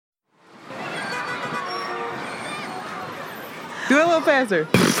Do it a little faster.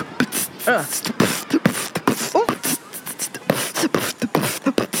 Yeah.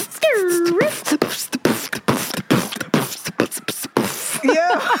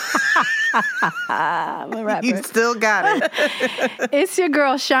 I'm a rapper. You still got it. It's your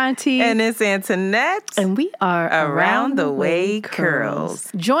girl, Shanti. And it's Antoinette. And we are Around the Way Curls.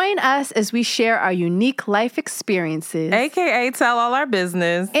 Join us as we share our unique life experiences. AKA tell all our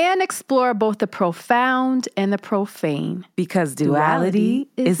business. And explore both the profound and the profane. Because duality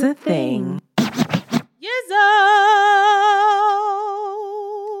is a thing. Yizzo!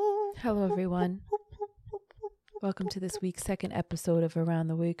 Hello, everyone. Welcome to this week's second episode of Around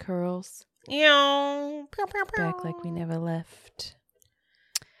the Way Curls. Back like we never left.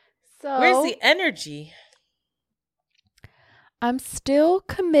 So, where's the energy? I'm still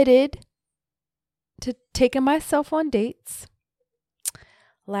committed to taking myself on dates.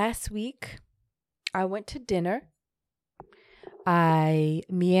 Last week, I went to dinner. I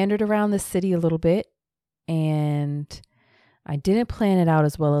meandered around the city a little bit, and I didn't plan it out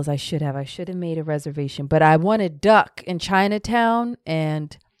as well as I should have. I should have made a reservation, but I wanted duck in Chinatown,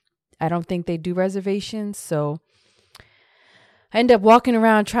 and I don't think they do reservations. So I ended up walking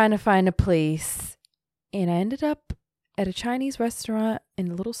around trying to find a place, and I ended up at a Chinese restaurant in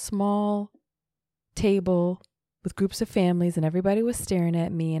a little small table with groups of families, and everybody was staring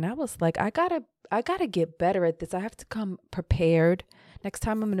at me. And I was like, I gotta get better at this. I have to come prepared. Next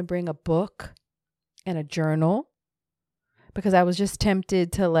time I'm going to bring a book and a journal, because I was just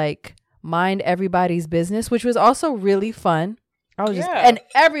tempted to like mind everybody's business, which was also really fun. I was and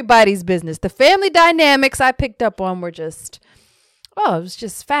everybody's business. The family dynamics I picked up on were just, it was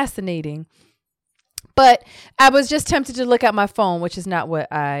just fascinating. But I was just tempted to look at my phone, which is not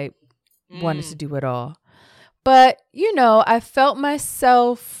what I wanted to do at all. But, you know, I felt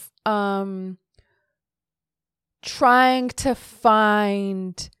myself trying to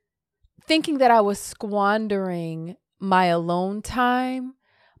thinking that I was squandering my alone time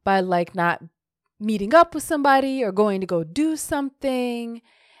by like not meeting up with somebody or going to go do something.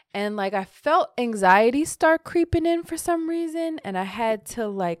 And like I felt anxiety start creeping in for some reason, and I had to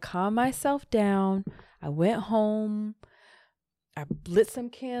like calm myself down. I went home, I lit some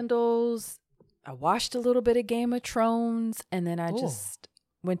candles, I watched a little bit of Game of Thrones, and then I just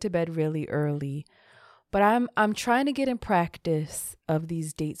went to bed really early. But I'm trying to get in practice of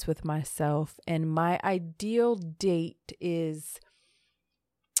these dates with myself, and my ideal date is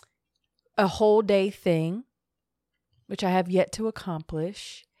a whole day thing, which I have yet to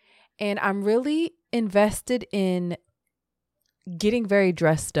accomplish. And I'm really invested in getting very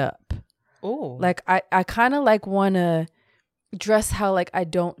dressed up. Oh, Like I kind of like want to dress how like I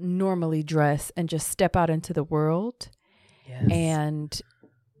don't normally dress and just step out into the world. yes. And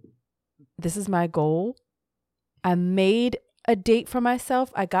this is my goal. I made a date for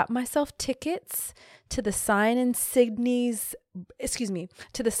myself. I got myself tickets to the sign in Sydney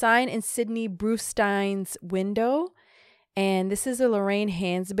Bruce Stein's window. And this is a Lorraine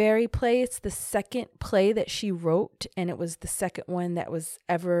Hansberry play. It's the second play that she wrote, and it was the second one that was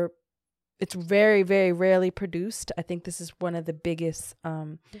ever, it's very, very rarely produced. I think this is one of the biggest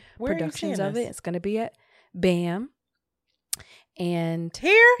productions of it. It's going to be at BAM. And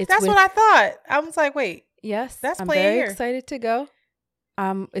Here? That's what I thought. I was like, wait. Yes, that's I'm playing very here. excited to go.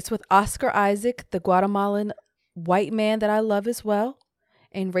 It's with Oscar Isaac, the Guatemalan white man that I love as well,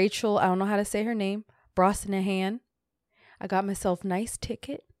 and Rachel, I don't know how to say her name, Brosnahan. I got myself a nice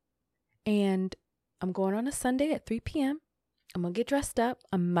ticket, and I'm going on a Sunday at 3 p.m. I'm going to get dressed up.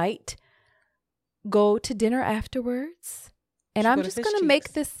 I might go to dinner afterwards, and I'm just going to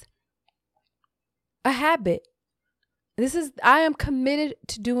make this a habit. I am committed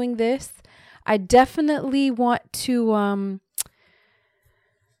to doing this. I definitely want to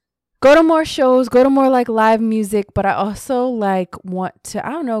go to more shows, go to more like live music, but I also like want to,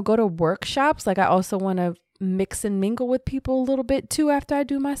 I don't know, go to workshops. Like I also want to mix and mingle with people a little bit too after I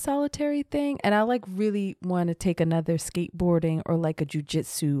do my solitary thing. And I like really want to take another skateboarding or like a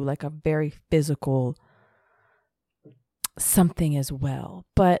jujitsu, like a very physical something as well.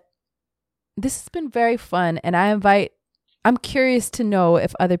 But this has been very fun, and I'm curious to know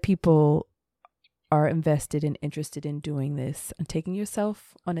if other people are invested and interested in doing this and taking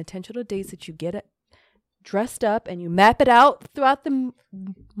yourself on intentional dates that you get dressed up and you map it out throughout the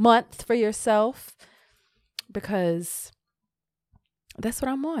month for yourself, because that's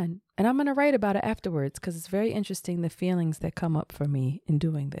what I'm on. And I'm going to write about it afterwards because it's very interesting, the feelings that come up for me in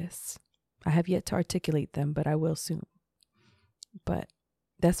doing this. I have yet to articulate them, but I will soon. But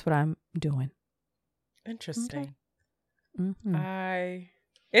that's what I'm doing. Interesting. Okay. Mm-hmm.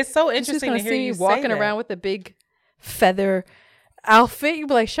 It's so interesting to hear you walking around with a big feather outfit, you'd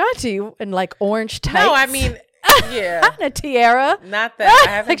be like, Shanti, in like orange tights. No, I mean, yeah. and a tiara. Not that.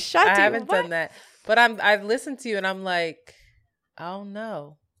 I haven't, Like, Shanti, I haven't what? done that. But I've listened to you and I'm like, I don't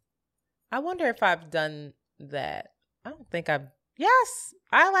know. I wonder if I've done that. I don't think yes.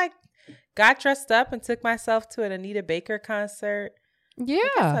 I got dressed up and took myself to an Anita Baker concert. I guess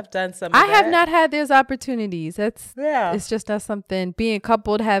Yeah. I've done some of I have that. not had those opportunities. Yeah. It's just not something, being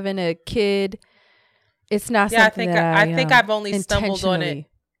coupled, having a kid, it's not Yeah, something that I think I've only stumbled on it. intentionally-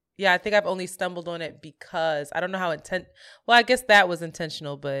 Yeah, I think I've only stumbled on it because I don't know how well, I guess that was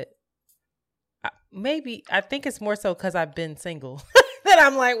intentional, but maybe I think it's more so because I've been single that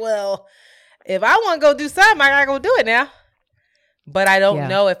I'm like, well, if I want to go do something, I gotta go do it now. But I don't Yeah.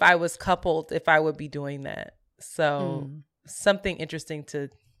 know if I was coupled, if I would be doing that. So something interesting to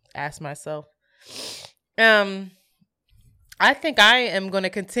ask myself. I think I am going to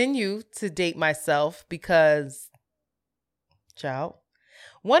continue to date myself because, child,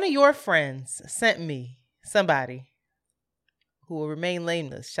 one of your friends sent me somebody who will remain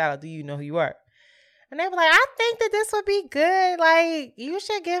nameless. Shout out to you know who you are. And they were like, I think that this would be good. Like, you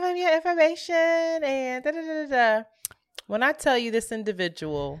should give him your information and da-da-da-da-da. When I tell you this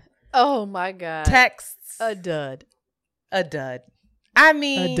individual Oh my God. texts A dud. a dud. I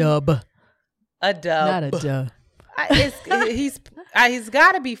mean, A dub. a dub. Not a dub. He's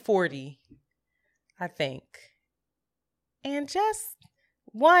got to be 40, I think. And just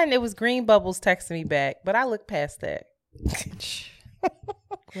one, it was Green Bubbles texting me back, but I looked past that.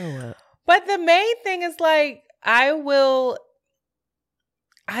 Grow up. But the main thing is like, I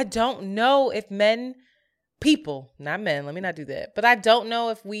don't know if people, not men, let me not do that. But I don't know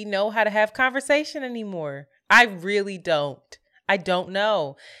if we know how to have conversation anymore. I really don't. I don't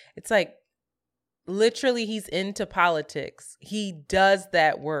know. It's like, literally, he's into politics. He does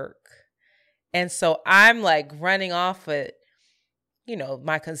that work. And so I'm like running off at,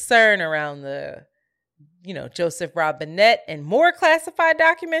 my concern around the, Joseph Robinette and more classified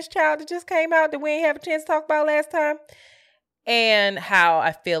documents, child, that just came out that we ain't have a chance to talk about last time. And how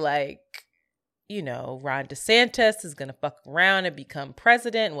I feel like, Ron DeSantis is going to fuck around and become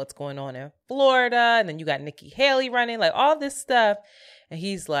president and what's going on in Florida. And then you got Nikki Haley running, like all this stuff. And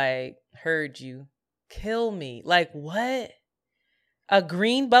he's like, heard you. Kill me. Like, what? A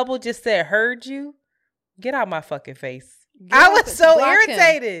green bubble just said, heard you? Get out my fucking face. I was so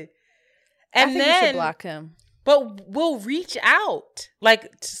irritated. And I think you should block him. But we'll reach out. Like,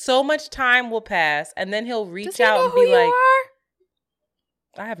 so much time will pass, and then he'll reach Does he out know and who be you like,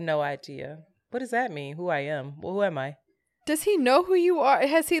 are? I have no idea. What does that mean? Who I am? Well, who am I? Does he know who you are?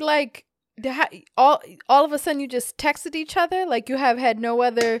 Has he all of a sudden you just texted each other? Like you have had no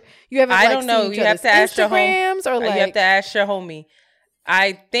other, you haven't I like, don't know. seen each You have other's to ask your Instagrams or like. You have to ask your homie.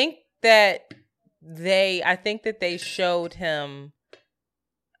 I think that they showed him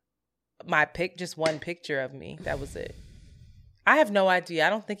just one picture of me. That was it. I have no idea. I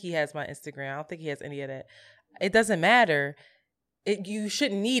don't think he has my Instagram. I don't think he has any of that. It doesn't matter. You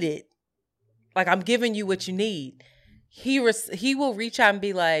shouldn't need it. Like, I'm giving you what you need. He will reach out and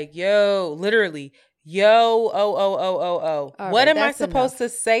be like, yo, literally, oh. All What right, am I that's supposed to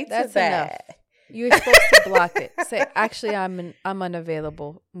say That's to that? enough. You're supposed to block it. Say, actually, I'm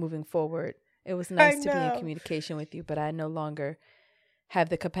unavailable moving forward. It was nice to be in know. communication with you, but I no longer have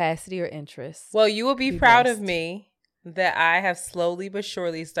the capacity or interest. Well, you will be Be proud blessed. of me that I have slowly but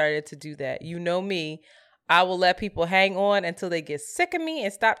surely started to do that. You know me. I will let people hang on until they get sick of me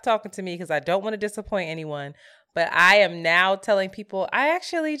and stop talking to me because I don't want to disappoint anyone. But I am now telling people I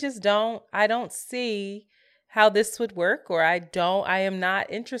actually just don't see how this would work, or I am not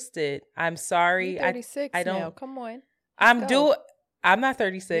interested. I'm sorry. You're 36 I don't. now. Come on. I'm go. not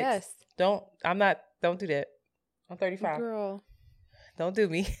 36. Yes. Don't do that. I'm 35. Girl. Don't do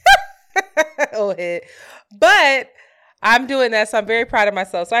me. Oh, head. But I'm doing that, so I'm very proud of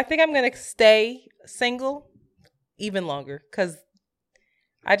myself. So I think I'm going to stay single even longer because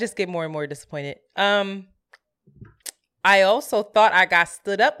I just get more and more disappointed. I also thought I got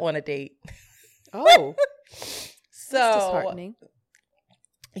stood up on a date. Oh. So That's disheartening.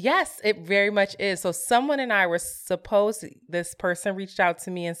 yes, it very much is. So someone and I were this person reached out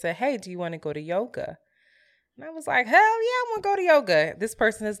to me and said, hey, do you want to go to yoga? And I was like, hell yeah, I want to go to yoga. This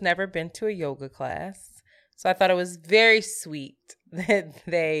person has never been to a yoga class. So I thought it was very sweet that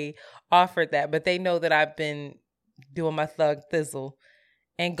they offered that. But they know that I've been doing my thug thizzle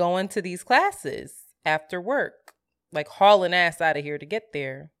and going to these classes after work, like hauling ass out of here to get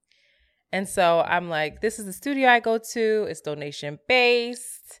there. And so I'm like, this is the studio I go to. It's donation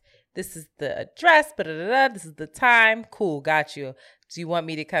based. This is the address. This is the time. Cool. Got you. Do you want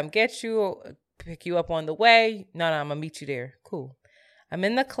me to come get you? pick you up on the way. No, I'm going to meet you there. Cool. I'm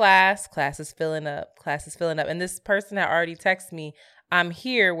in the class. Class is filling up. And this person had already texted me, I'm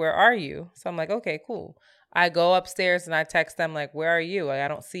here. Where are you? So I'm like, okay, cool. I go upstairs and I text them like, where are you? Like, I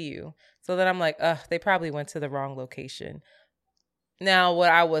don't see you. So then I'm like, they probably went to the wrong location. Now, what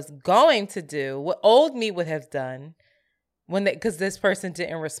I was going to do, what old me would have done, because this person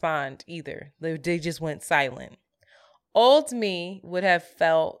didn't respond either. They just went silent. Old me would have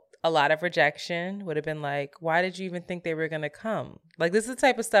felt a lot of rejection, would have been like, why did you even think they were going to come? Like, this is the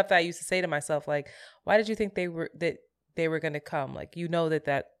type of stuff that I used to say to myself, like, why did you think they were going to come? Like, you know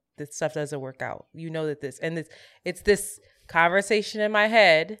that this stuff doesn't work out. You know that it's this conversation in my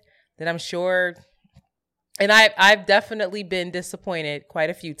head that I'm sure, and I've definitely been disappointed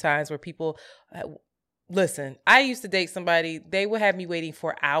quite a few times where people, listen, I used to date somebody, they would have me waiting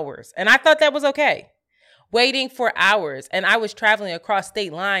for hours, and I thought that was okay. Waiting for hours, and I was traveling across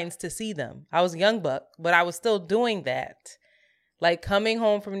state lines to see them. I was a young buck, but I was still doing that. Like coming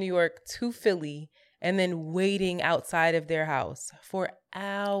home from New York to Philly and then waiting outside of their house for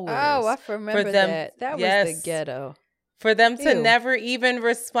hours. Oh, I remember that. That was the ghetto. For them to never even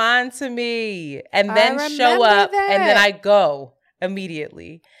respond to me and then show up and then I go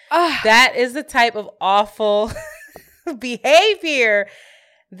immediately. That is the type of awful behavior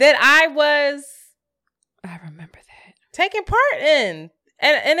that I remember that. Taking part in.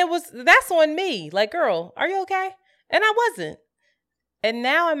 And that's on me. Like, girl, are you okay? And I wasn't. And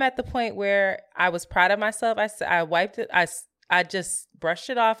now I'm at the point where I was proud of myself. I wiped it. I just brushed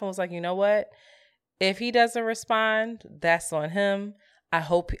it off and was like, you know what? If he doesn't respond, that's on him.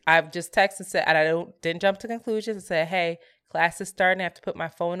 I've just texted and said, and I didn't jump to conclusions and said, hey, class is starting. I have to put my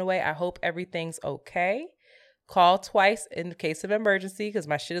phone away. I hope everything's okay. Call twice in the case of emergency because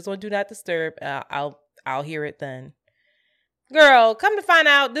my shit is on Do Not Disturb. I'll hear it then. Girl, come to find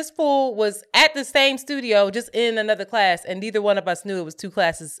out, this fool was at the same studio, just in another class, and neither one of us knew it was two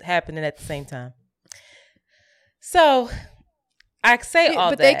classes happening at the same time. So, I say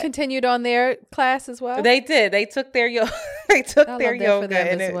all that. But they continued on their class as well? They did. They took their yoga. For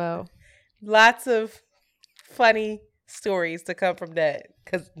them as well. Lots of funny stories to come from that,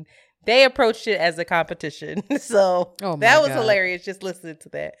 because they approached it as a competition. So, that was hilarious, just listening to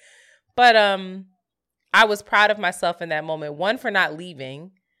that. But, I was proud of myself in that moment. One, for not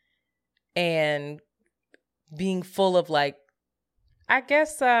leaving and being full of like, I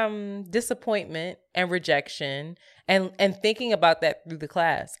guess, disappointment and rejection and thinking about that through the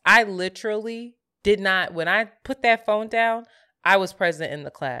class. I literally did not, when I put that phone down, I was present in the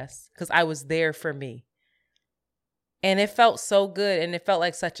class because I was there for me. And it felt so good. And it felt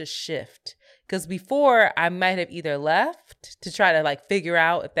like such a shift. Because before I might have either left to try to like figure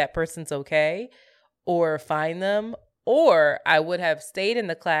out if that person's okay, or find them, or I would have stayed in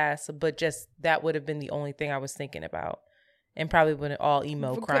the class, but just that would have been the only thing I was thinking about. And probably been all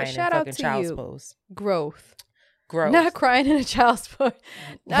emo, crying in fucking child's pose. Growth. Not crying in a child's pose.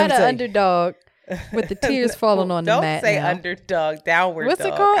 Not an underdog with the tears falling on the mat. Don't say now. Underdog, downward What's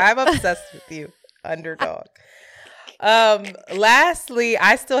dog. it called? I'm obsessed with you. Underdog. Lastly,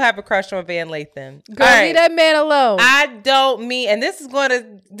 I still have a crush on Van Lathan. Girl, leave that man alone. I don't mean, and this is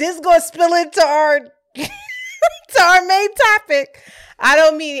gonna spill into our to our main topic. I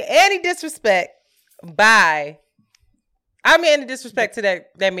don't mean any disrespect to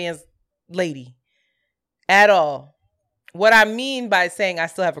that man's lady at all. What I mean by saying I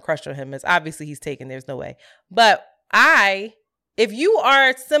still have a crush on him is obviously he's taken. There's no way. But if you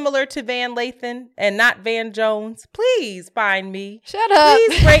are similar to Van Lathan and not Van Jones, please find me. Shut up.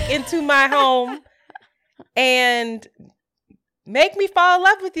 Please break into my home and make me fall in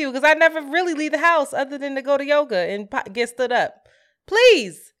love with you, because I never really leave the house other than to go to yoga and get stood up.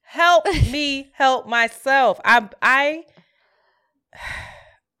 Please help me help myself. I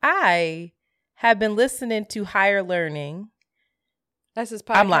have been listening to Higher Learning. That's his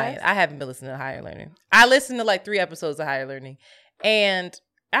podcast? I'm lying. I haven't been listening to Higher Learning. I listened to like 3 episodes of Higher Learning. And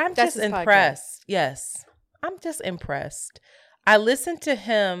I'm just impressed. Podcast. Yes. I'm just impressed. I listened to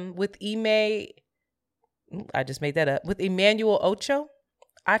him with I just made that up. With Emmanuel Acho.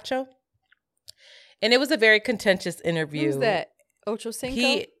 And it was a very contentious interview. Who's that? Ocho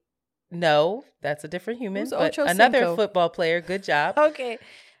Cinco? No, that's a different human. Who's but Ocho another Cinco? Football player. Good job. Okay.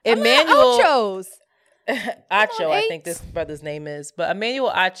 Emmanuel Ochos. Acho, I think this brother's name is. But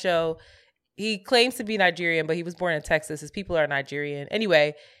Emmanuel Acho, he claims to be Nigerian, but he was born in Texas. His people are Nigerian.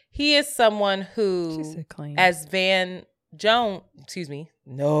 Anyway, he is someone who, as Van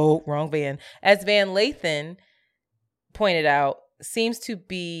Lathan pointed out, seems to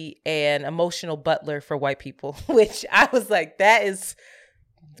be an emotional butler for white people, which I was like, that is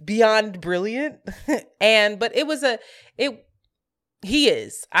beyond brilliant. But it was he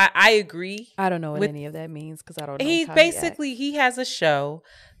is. I agree. I don't know what with- any of that means because I don't know. He how basically he has a show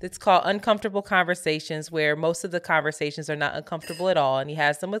that's called Uncomfortable Conversations, where most of the conversations are not uncomfortable at all, and he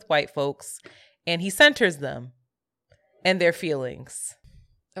has them with white folks, and he centers them and their feelings.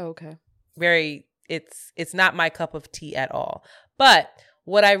 Oh, okay. It's not my cup of tea at all. But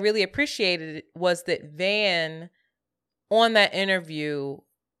what I really appreciated was that Van on that interview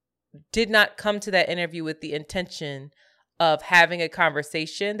did not come to that interview with the intention of having a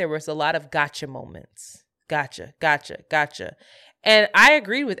conversation. There was a lot of gotcha moments. Gotcha. And I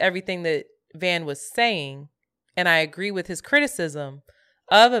agreed with everything that Van was saying, and I agree with his criticism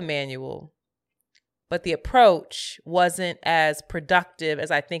of Emmanuel. But the approach wasn't as productive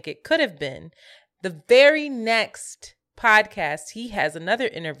as I think it could have been. The very next podcast, he has another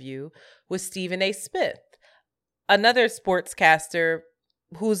interview with Stephen A. Smith, another sportscaster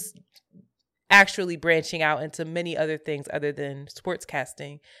who's actually branching out into many other things other than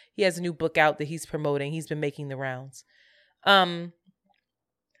sportscasting. He has a new book out that he's promoting. He's been making the rounds. I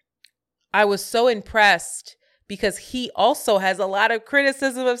was so impressed because he also has a lot of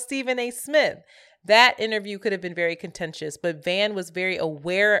criticism of Stephen A. Smith. That interview could have been very contentious, but Van was very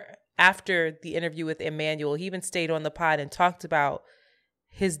aware after the interview with Emmanuel. He even stayed on the pod and talked about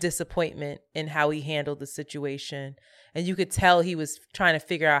his disappointment in how he handled the situation. And you could tell he was trying to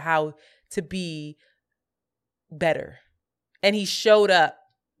figure out how to be better. And he showed up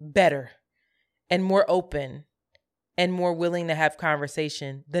better and more open and more willing to have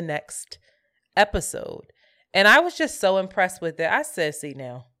conversation the next episode. And I was just so impressed with it. I said, see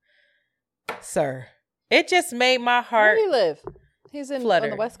now, sir, it just made my heart. Where do he live? He's on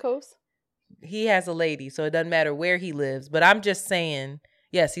flutter. the West Coast? He has a lady, so it doesn't matter where he lives. But I'm just saying,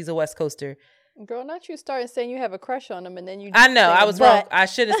 yes, he's a West Coaster. Girl, not you starting saying you have a crush on him and then you I know, I was wrong. I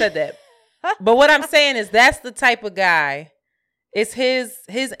should have said that. But what I'm saying is that's the type of guy. It's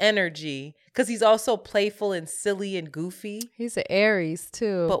his energy, because he's also playful and silly and goofy. He's an Aries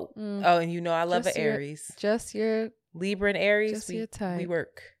too. But oh, and you know I love an Aries. Just your Libra and Aries. just your type. We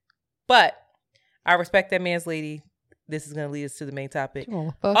work. But I respect that man's lady. This is going to lead us to the main topic.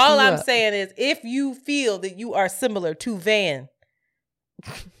 All I'm saying is, if you feel that you are similar to Van,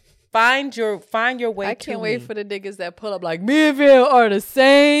 find your way. I can't wait for the niggas that pull up like me and Van are the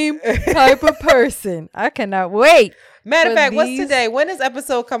same type of person. I cannot wait. Matter of fact, what's today? When does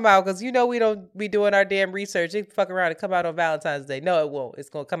episode come out? Because you know we don't be doing our damn research. They fuck around and come out on Valentine's Day. No, it won't. It's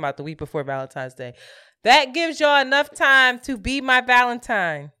going to come out the week before Valentine's Day. That gives y'all enough time to be my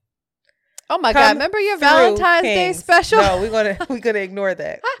Valentine. Oh my God! Remember your Valentine's Day special? No, we're gonna ignore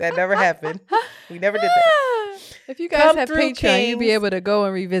that. That never happened. We never did that. If you guys have Patreon, you'll be able to go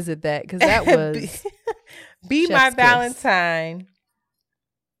and revisit that, because that was be my Valentine.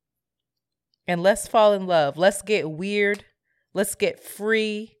 And let's fall in love. Let's get weird. Let's get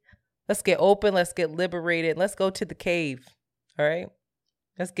free. Let's get open. Let's get liberated. Let's go to the cave. All right.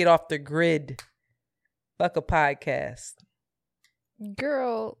 Let's get off the grid. Fuck a podcast,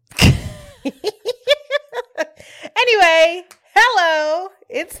 girl. Anyway, hello.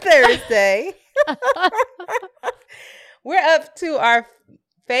 It's Thursday. We're up to our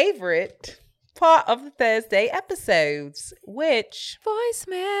favorite part of the Thursday episodes, which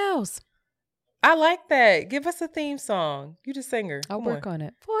voicemails. I like that. Give us a theme song. You the singer. I'll work on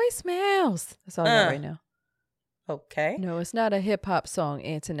it. Voicemails. That's all I got right now. Okay. No, it's not a hip hop song,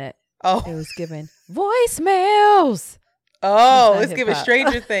 Antoinette. Oh. It was given voicemails. Oh, it's giving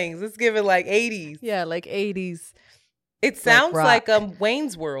Stranger Things. It's giving like 80s. Yeah, like 80s. It sounds like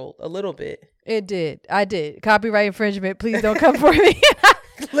Wayne's World a little bit. It did. I did. Copyright infringement. Please don't come for me.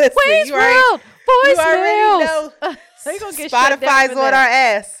 Listen, Wayne's World. Voicemails. You already know. Spotify's on our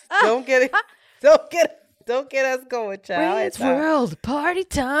ass. Don't get it. Don't get us going, child. Wayne's World. Party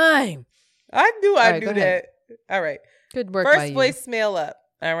time. I knew I knew that. All right. Good work. First voicemail up.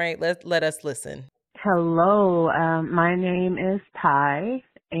 All right. Let us listen. Hello, my name is Ty,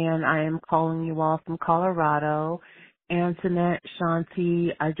 and I am calling you all from Colorado. Antoinette, Shanti,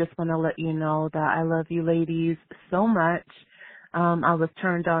 I just want to let you know that I love you ladies so much. I was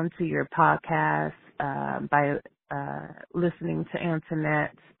turned on to your podcast by listening to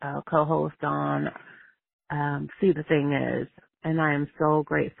Antoinette's co-host on See the Thing Is, and I am so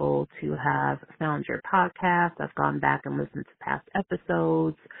grateful to have found your podcast. I've gone back and listened to past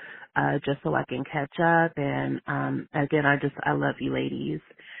episodes. Just so I can catch up. And again, I love you ladies.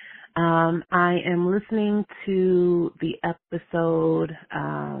 I am listening to the episode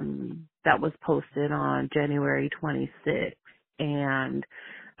that was posted on January 26th. And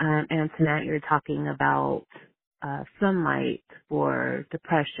Antoinette, you're talking about sunlight for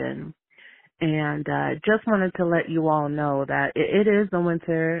depression. And just wanted to let you all know that it is the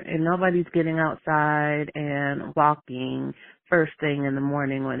winter and nobody's getting outside and walking first thing in the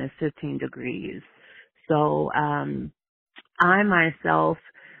morning when it's 15 degrees. So I myself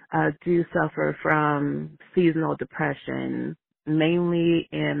do suffer from seasonal depression, mainly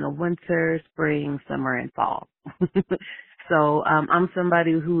in the winter, spring, summer, and fall. So I'm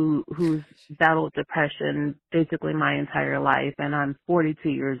somebody who's battled depression basically my entire life, and I'm 42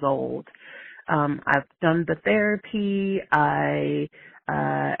 years old. I've done the therapy. I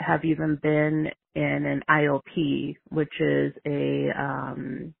have even been in an IOP, which is a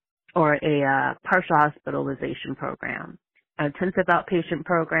partial hospitalization program, intensive outpatient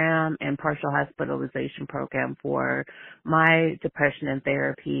program and partial hospitalization program for my depression and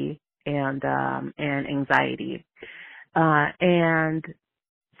therapy and anxiety. And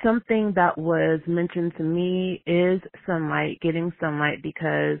something that was mentioned to me is sunlight, getting sunlight,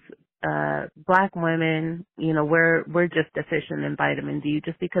 because Black women, we're just deficient in vitamin D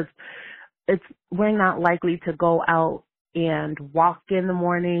just because we're not likely to go out and walk in the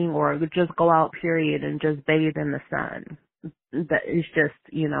morning or just go out period and just bathe in the sun. That it's just,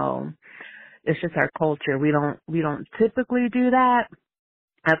 it's just our culture. We don't typically do that.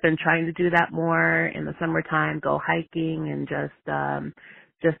 I've been trying to do that more in the summertime, go hiking and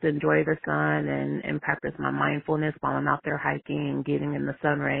just enjoy the sun and practice my mindfulness while I'm out there hiking and getting in the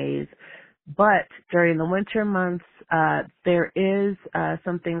sun rays. But during the winter months, there is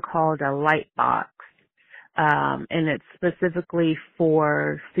something called a light box, and it's specifically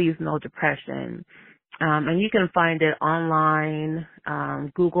for seasonal depression. And you can find it online,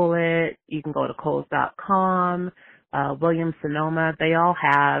 Google it. You can go to Kohl's.com, Williams-Sonoma. They all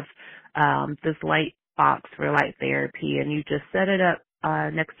have this light box for light therapy, and you just set it up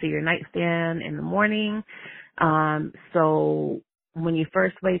next to your nightstand in the morning. So when you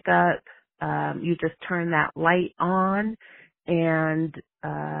first wake up, you just turn that light on and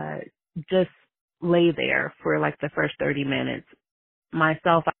just lay there for like the first 30 minutes.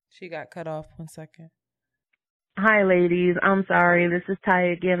 Myself. She got cut off. 1 second. Hi, ladies. I'm sorry. This is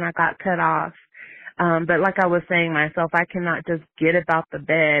Ty again. I got cut off. But like I was saying myself, I cannot just get about the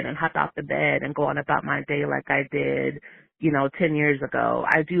bed and hop out the bed and go on about my day like I did, 10 years ago.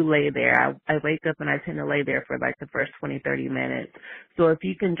 I do lay there. I wake up and I tend to lay there for like the first 20, 30 minutes. So if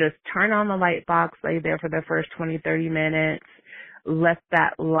you can just turn on the light box, lay there for the first 20, 30 minutes, let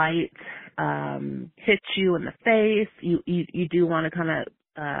that light hit you in the face. You do want to kind of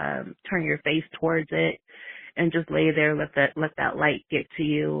turn your face towards it and just lay there, let that light get to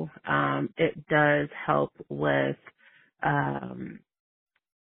you. It does help with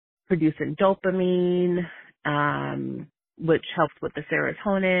producing dopamine, which helps with the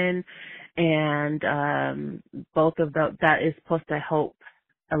serotonin, and both of that is supposed to help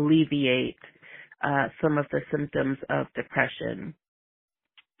alleviate some of the symptoms of depression.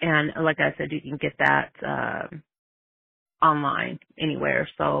 And like I said, you can get that online anywhere.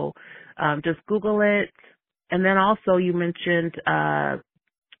 So just Google it. And then also you mentioned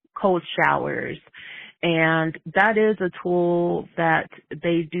cold showers. And that is a tool that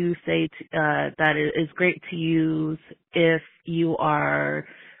they do say that is great to use if you are,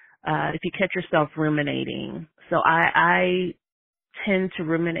 if you catch yourself ruminating. So I tend to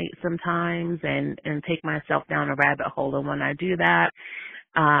ruminate sometimes and take myself down a rabbit hole. And when I do that,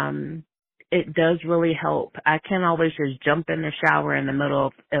 it does really help. I can't always just jump in the shower in the middle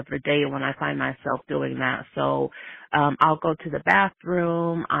of the day when I find myself doing that. So I'll go to the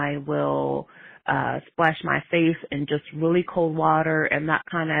bathroom. I will splash my face in just really cold water, and that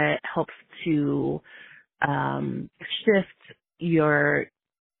kind of helps to shift your,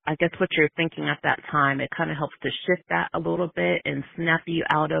 I guess, what you're thinking at that time. It kind of helps to shift that a little bit and snap you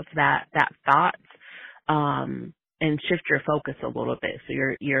out of that thought, and shift your focus a little bit. So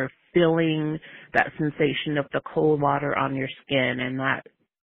you're feeling that sensation of the cold water on your skin, and that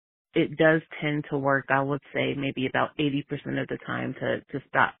it does tend to work, I would say, maybe about 80% of the time to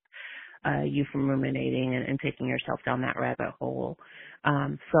stop you from ruminating and taking yourself down that rabbit hole.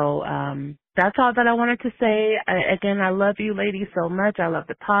 So that's all that I wanted to say. Again, I love you ladies so much. I love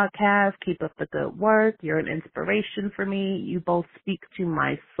the podcast. Keep up the good work. You're an inspiration for me. You both speak to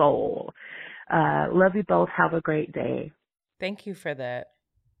my soul. Love you both. Have a great day. Thank you for that.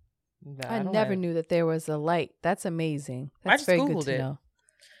 I never knew that there was a light. That's amazing. That's I just very Googled good to it. know.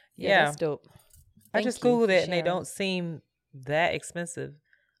 Yeah, that's dope. I just Googled it and they don't seem that expensive.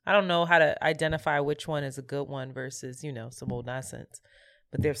 I don't know how to identify which one is a good one versus, some old nonsense.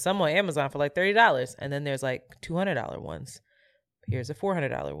 But there's some on Amazon for like $30, and then there's like $200 ones. Here's a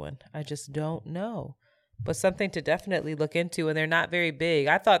 $400 one. I just don't know. but something to definitely look into. And they're not very big.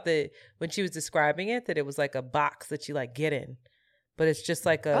 I thought that when she was describing it, that it was like a box that you like get in, but it's just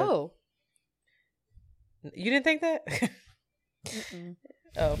like a. Oh, You didn't think that?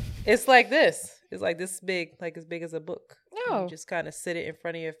 Oh, it's like this. It's like this big, like as big as a book. No. You just kind of sit it in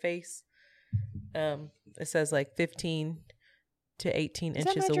front of your face. It says like 15 to 18 Is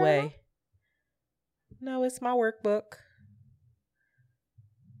that inches my away. journal? No, it's my workbook.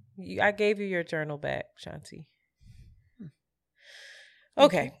 I gave you your journal back, Shanti.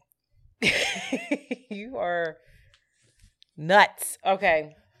 Okay. You are nuts.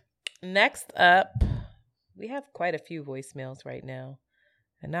 Okay. Next up, we have quite a few voicemails right now.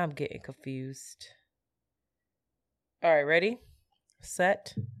 And now I'm getting confused. All right, ready?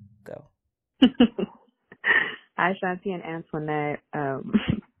 Set, go. Hi, Shanti and Antoinette.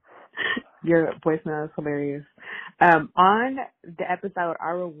 Your voicemail is hilarious. On the episode,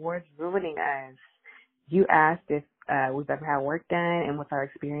 Our Rewards Ruining Us, you asked if we've ever had work done and what's our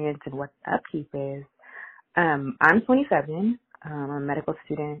experience and what upkeep is. I'm 27. I'm a medical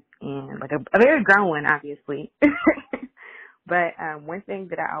student and like a very grown one, obviously. But one thing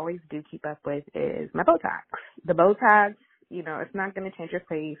that I always do keep up with is my Botox. The Botox, it's not going to change your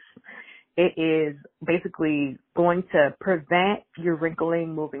face. It is basically going to prevent your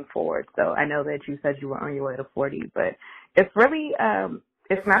wrinkling moving forward. So I know that you said you were on your way to 40, but it's really,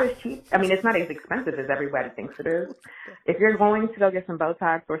 it's not as cheap. I mean, it's not as expensive as everybody thinks it is. If you're going to go get some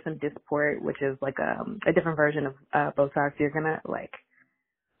Botox or some Dysport, which is like a different version of Botox, you're going to like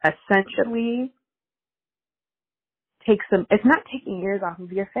essentially it's not taking years off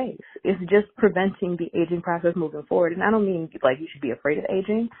of your face. It's just preventing the aging process moving forward. And I don't mean like you should be afraid of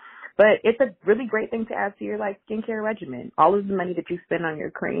aging, but it's a really great thing to add to your like skincare regimen. All of the money that you spend on your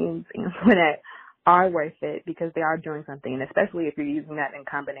creams and that are worth it because they are doing something, and especially if you're using that in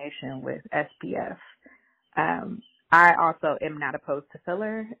combination with SPF. I also am not opposed to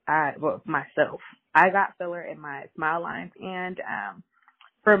filler. Myself, I got filler in my smile lines, and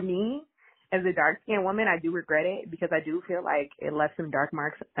for me, as a dark-skinned woman, I do regret it because I do feel like it left some dark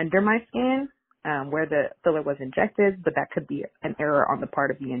marks under my skin where the filler was injected, but that could be an error on the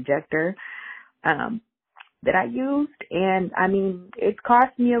part of the injector that I used. And, I mean, it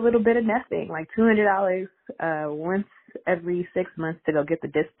cost me a little bit of nothing, like $200 once every 6 months to go get the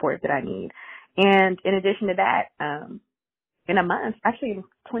Dysport that I need. And in addition to that, in a month, actually in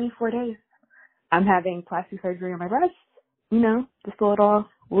 24 days, I'm having plastic surgery on my breast, just a little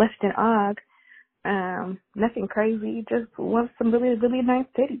lift and og. Nothing crazy, just want some really, really nice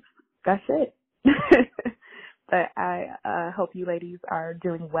titties. That's it. But I hope you ladies are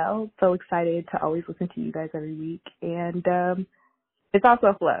doing well. So excited to always listen to you guys every week. And it's also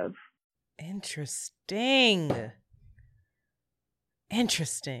a love. Interesting.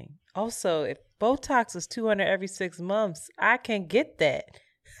 Also, if Botox is $200 every 6 months, I can get that.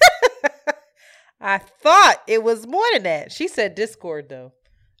 I thought it was more than that. She said Discord, though.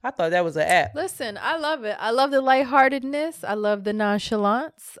 I thought that was an app. listen, I love it. I love the lightheartedness. I love the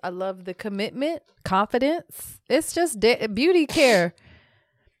nonchalance. I love the commitment, confidence. It's just beauty care.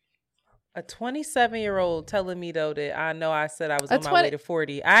 A 27-year-old telling me, though, that I know I said I was on my way to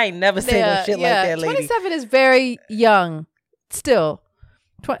 40. I ain't never said no shit like that, lady. 27 is very young still.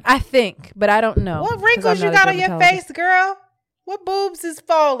 I think, but I don't know. What wrinkles you got on your face, girl? What boobs is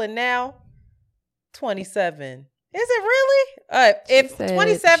falling now? 27. Is it really? If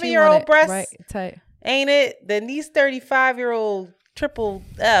 27-year-old breasts ain't it, then these 35-year-old triple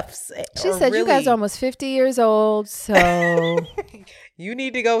Fs. She said you guys are almost 50 years old, so you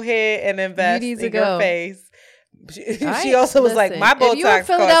need to go ahead and invest in your face. She also was like, my Botox. If you're in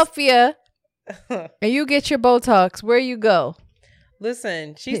Philadelphia and you get your Botox, where you go?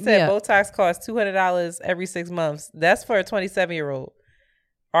 Listen, she said Botox costs $200 every 6 months. That's for a 27-year-old.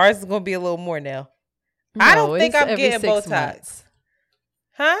 Ours is going to be a little more now. No, I don't think I'm getting Botox. Months.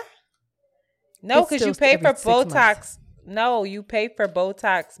 Huh? No, because you pay for Botox. Months. No, you pay for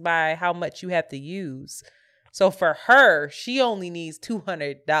Botox by how much you have to use. So for her, she only needs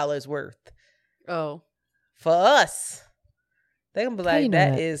 $200 worth. Oh. For us, they're going to be like,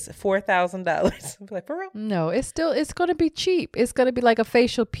 that is $4,000. I'm like, for real? No, it's going to be cheap. It's going to be like a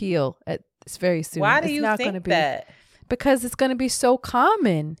facial peel. It's very soon. Why do you think that? Because it's going to be so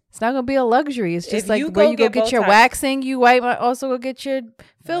common. It's not going to be a luxury. It's just like where you go get your waxing, you might also go get your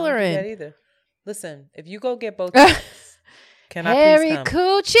filler in. That either. Listen, if you go get Botox, can I please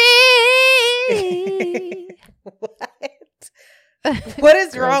come? Coochie. What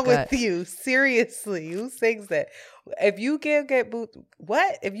is wrong with you? Seriously, who sings that? If you get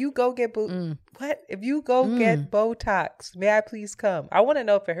what? If you go get what? If you go get Botox, may I please come? I want to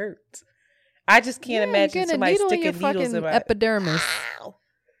know if it hurts. I just can't Yeah, imagine you're getting a somebody needle in your sticking needles fucking in my epidermis,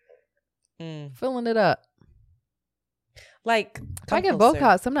 filling it up. Like, If I get closer.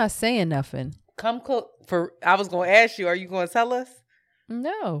 Botox, I'm not saying nothing. Come close. I was going to ask you, are you going to tell us?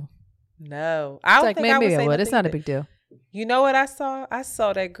 No. No. I It's don't like, think man, I would maybe say I would. It's nothing not a either. big deal. You know what I saw? I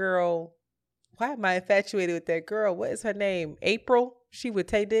saw that girl. Why am I infatuated with that girl? What is her name? April? She with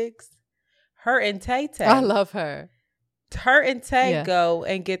Tay Diggs? Her and Tay Tay. I love her. Her and Tay Yeah. go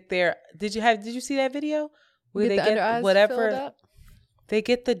and get their. Did you see that video where Get they the under eyes get filled whatever? up? They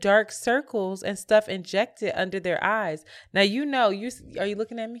get the dark circles and stuff injected under their eyes. Now you know are you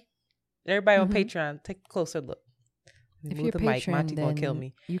looking at me? Everybody on Patreon, take a closer look. If Move you're the mic. Patreon, Monty gonna kill then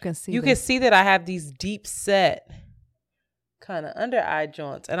me. you can see. You can see that I have these deep set kind of under eye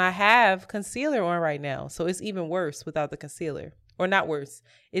joints, and I have concealer on right now, so it's even worse without the concealer, or not worse.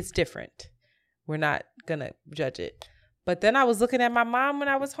 It's different. We're not gonna judge it. But then I was looking at my mom when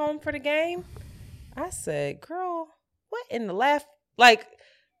I was home for the game. I said, "Girl, what in the left? Like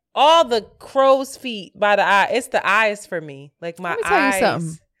all the crow's feet by the eye. It's the eyes for me. Like my Let me tell you eyes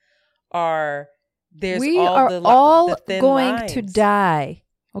something. are." There's we all are the, all the thin going lines. to die.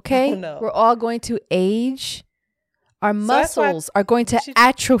 Okay, Oh, no. we're all going to age. Our that's why muscles are going to we should-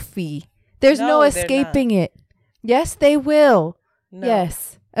 atrophy. There's no No, they're escaping it. Yes, they will. No.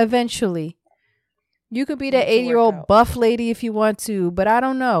 Yes, eventually. You could be Need the to work 80-year-old out. buff lady if you want to, but I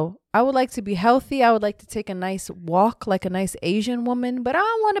don't know. I would like to be healthy. I would like to take a nice walk like a nice Asian woman, but I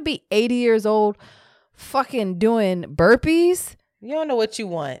don't want to be 80 years old fucking doing burpees. You don't know what you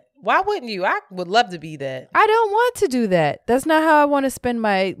want. Why wouldn't you? I would love to be that. I don't want to do that. That's not how I want to spend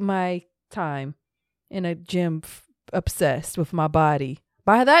my time in a gym obsessed with my body.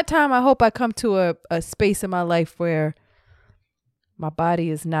 By that time, I hope I come to a space in my life where my body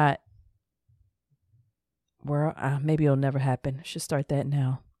is not where maybe it'll never happen. I should start that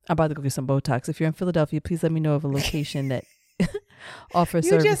now. I'm about to go get some Botox. If you're in Philadelphia, please let me know of a location that offers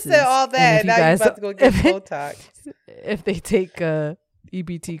You services. just said all And that. if Now you're about to go get Botox. If they take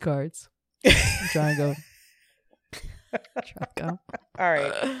EBT cards, I'm trying to go. All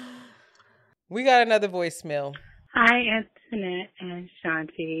right. We got another voicemail. Hi, Antoinette and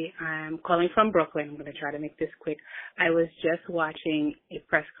Shanti. I'm calling from Brooklyn. I'm going to try to make this quick. I was just watching a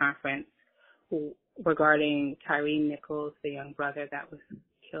press conference regarding Tyree Nichols, the young brother that was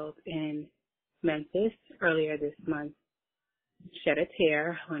killed in Memphis earlier this month. Shed a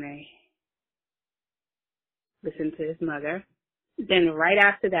tear when I listened to his mother. Then right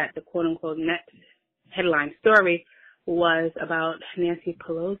after that, the quote-unquote next headline story was about Nancy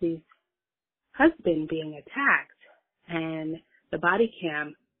Pelosi's husband being attacked. And the body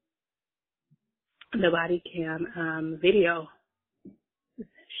cam video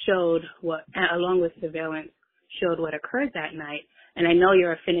showed what, along with surveillance, showed what occurred that night. And I know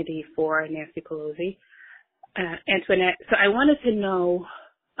your affinity for Nancy Pelosi, Antoinette. So I wanted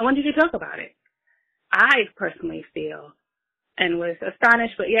you to talk about it. I personally feel, and was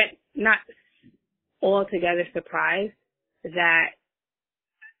astonished, but yet not altogether surprised, that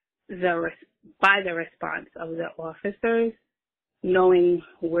by the response of the officers, knowing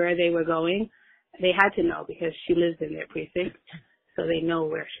where they were going, they had to know because she lives in their precinct, so they know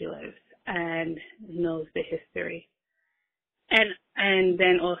where she lives and knows the history. And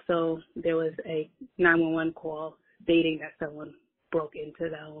then also there was a 911 call stating that someone broke into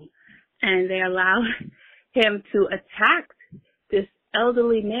the home, and they allowed him to attack this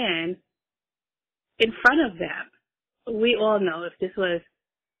elderly man in front of them. We all know if this was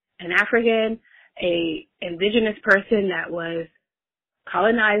an African, a indigenous person that was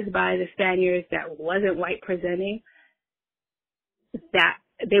colonized by the Spaniards, that wasn't white presenting, that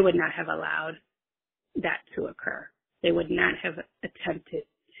they would not have allowed that to occur. They would not have attempted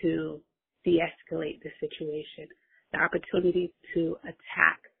to de-escalate the situation. The opportunity to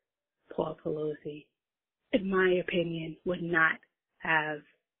attack Paul Pelosi, in my opinion, would not have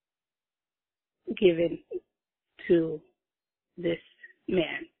given to this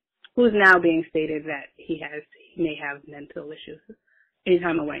man, who's now being stated that he may have mental issues.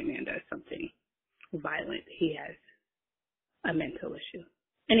 Anytime a white man does something violent, he has a mental issue.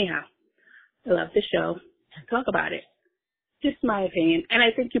 Anyhow, I love the show. Talk about it. Just my opinion. And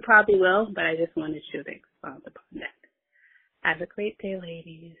I think you probably will, but I just wanted you to expound upon that. Have a great day,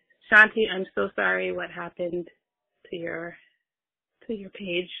 ladies. Shanti, I'm so sorry what happened to your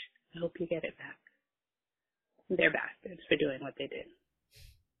page. I hope you get it back. They're bastards for doing what they did.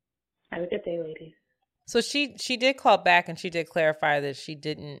 Have a good day, ladies. So she did call back and she did clarify that she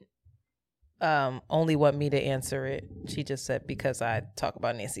didn't only want me to answer it. She just said because I talk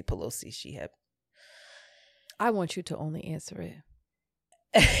about Nancy Pelosi, she had. I want you to only answer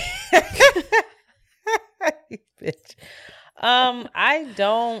it. Bitch.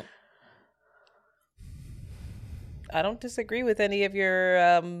 I don't disagree with any of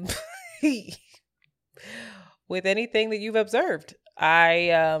your with anything that you've observed.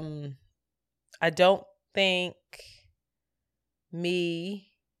 I don't think let me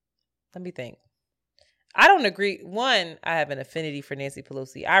think. I don't agree. One, I have an affinity for Nancy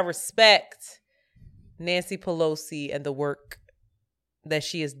Pelosi. I respect Nancy Pelosi and the work that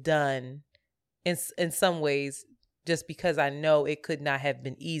she has done in some ways, just because I know it could not have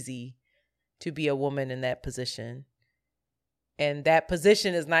been easy to be a woman in that position. And that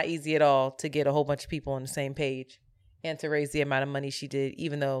position is not easy at all, to get a whole bunch of people on the same page and to raise the amount of money she did,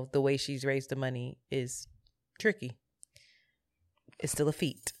 even though the way she's raised the money is tricky. It's still a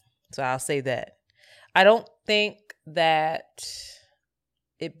feat. So I'll say that. I don't think that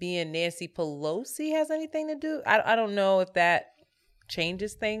it being Nancy Pelosi has anything to do. I don't know if that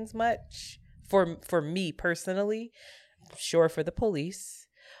changes things much for me personally. Sure, for the police.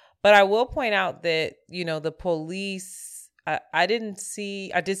 But I will point out that, the police, I did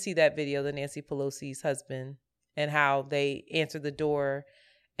see that video, the Nancy Pelosi's husband, and how they answered the door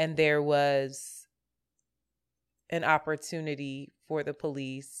and there was an opportunity for the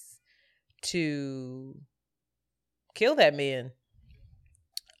police to kill that man.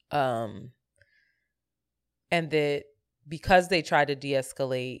 And that because they tried to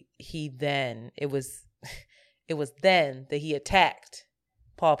de-escalate, it was then that he attacked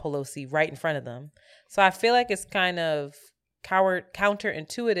Paul Pelosi right in front of them. So I feel like it's kind of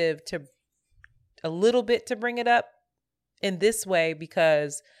counterintuitive to a little bit to bring it up in this way,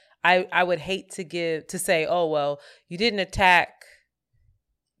 because I would hate to say, oh, well, you didn't attack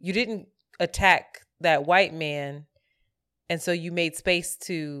that white man, and so you made space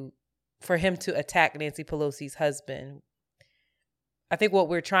for him to attack Nancy Pelosi's husband. I think what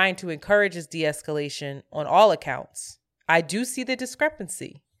we're trying to encourage is de-escalation on all accounts. I do see the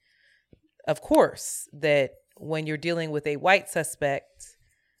discrepancy, of course, that when you're dealing with a white suspect,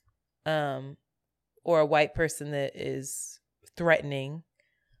 or a white person that is threatening,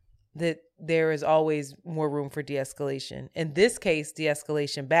 that there is always more room for de-escalation. In this case,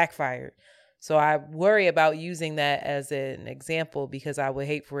 de-escalation backfired. So I worry about using that as an example, because I would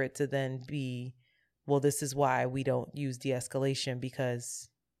hate for it to then be, well, this is why we don't use de-escalation, because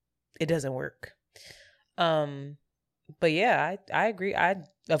it doesn't work. But yeah, I agree.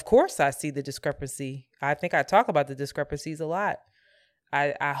 Of course I see the discrepancy. I think I talk about the discrepancies a lot.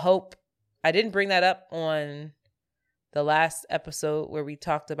 I hope I didn't bring that up on the last episode where we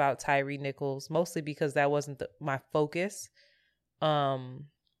talked about Tyree Nichols, mostly because that wasn't my focus. But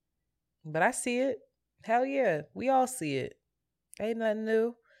I see it. Hell yeah. We all see it. Ain't nothing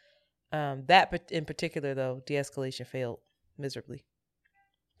new. That in particular, though, de-escalation failed miserably.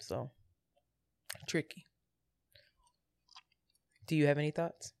 So, tricky. Do you have any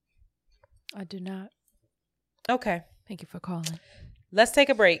thoughts? I do not. Okay. Thank you for calling. Let's take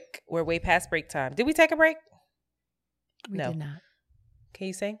a break. We're way past break time. Did we take a break? We did not. Can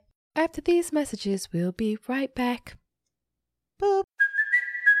you sing? After these messages, we'll be right back. Boop.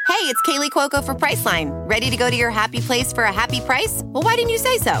 Hey, it's Kaylee Cuoco for Priceline. Ready to go to your happy place for a happy price? Well, why didn't you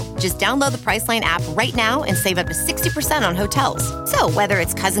say so? Just download the Priceline app right now and save up to 60% on hotels. So whether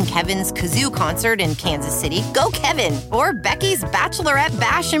it's Cousin Kevin's Kazoo Concert in Kansas City, go Kevin, or Becky's Bachelorette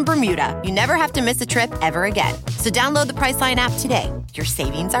Bash in Bermuda, you never have to miss a trip ever again. So download the Priceline app today. Your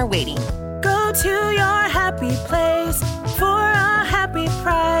savings are waiting. Go to your happy place for a happy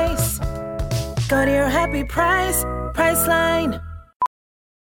price. Go to your happy price, Priceline.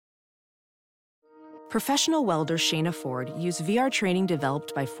 Professional welder Shayna Ford used VR training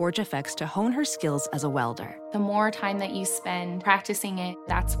developed by ForgeFX to hone her skills as a welder. The more time that you spend practicing it,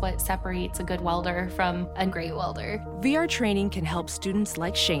 that's what separates a good welder from a great welder. VR training can help students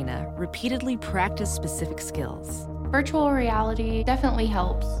like Shayna repeatedly practice specific skills. Virtual reality definitely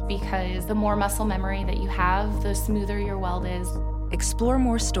helps because the more muscle memory that you have, the smoother your weld is. Explore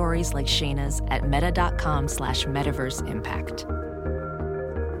more stories like Shayna's at meta.com/metaverseimpact.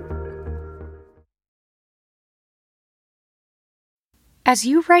 As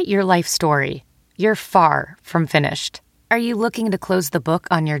you write your life story, you're far from finished. Are you looking to close the book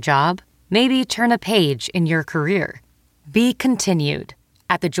on your job? Maybe turn a page in your career? Be continued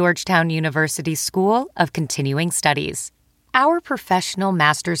at the Georgetown University School of Continuing Studies. Our professional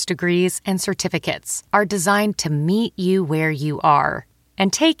master's degrees and certificates are designed to meet you where you are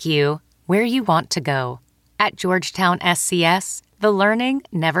and take you where you want to go. At Georgetown SCS, the learning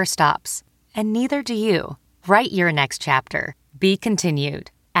never stops, and neither do you. Write your next chapter. Be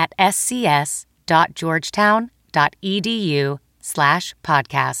continued at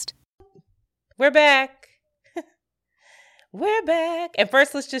scs.georgetown.edu/podcast. We're back. We're back. And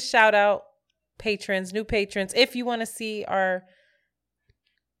first, let's just shout out patrons, new patrons. If you want to see our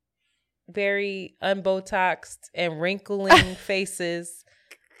very unbotoxed and wrinkling faces,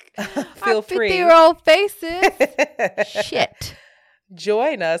 feel free. 50-year-old faces. Shit.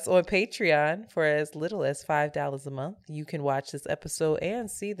 Join us on Patreon for as little as $5 a month. You can watch this episode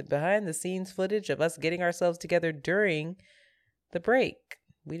and see the behind the scenes footage of us getting ourselves together during the break.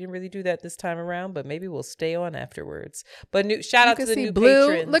 We didn't really do that this time around, but maybe we'll stay on afterwards. But shout out to the new Blue.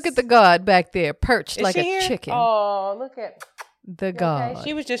 patrons. Look at the god back there, perched Is like she a here? chicken. Oh, look at the god. Okay.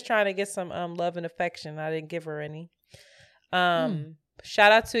 She was just trying to get some love and affection. I didn't give her any.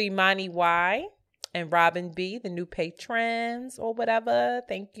 Shout out to Imani Y and Robin B, the new patrons or whatever.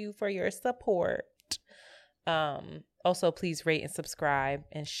 Thank you for your support. Also, please rate and subscribe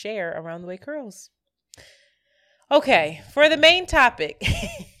and share Around the Way Curls. Okay, for the main topic.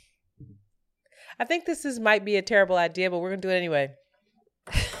 I think this might be a terrible idea, but we're going to do it anyway.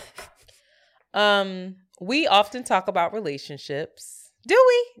 We often talk about relationships. Do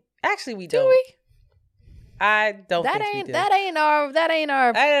we? Actually, we don't. Do we? I don't think we do. That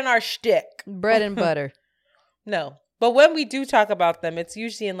ain't our shtick. Bread and butter. No. But when we do talk about them, it's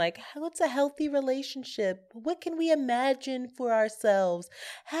usually in like, what's a healthy relationship? What can we imagine for ourselves?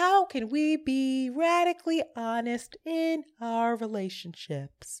 How can we be radically honest in our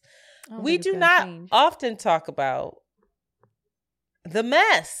relationships? We do not often talk about the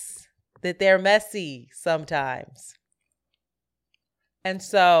mess, that they're messy sometimes. And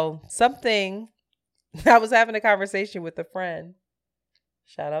so I was having a conversation with a friend.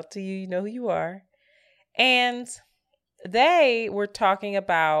 Shout out to you. You know who you are. And they were talking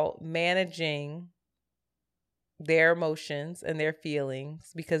about managing their emotions and their feelings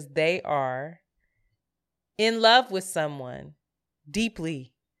because they are in love with someone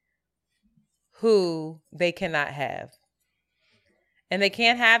deeply who they cannot have. And they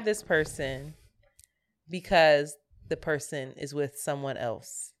can't have this person because the person is with someone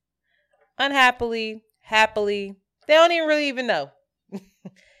else. Unhappily, happily, they don't even know.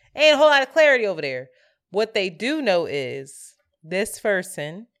 Ain't a whole lot of clarity over there. What they do know is this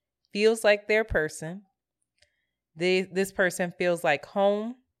person feels like their person. This person feels like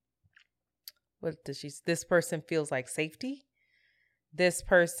home. This person feels like safety. This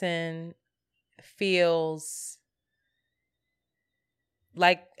person feels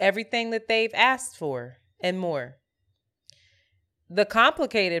like everything that they've asked for and more. The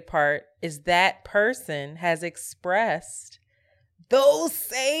complicated part is that person has expressed those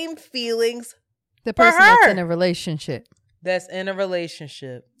same feelings. The person that's in a relationship. That's in a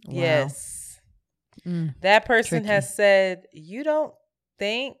relationship. Wow. Yes. That person Tricky. has said, you don't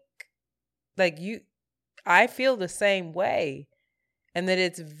think I feel the same way. And that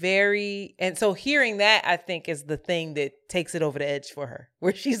it's and so hearing that, I think, is the thing that takes it over the edge for her,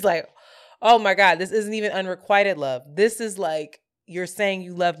 where she's like, oh my God, this isn't even unrequited love. This is like, you're saying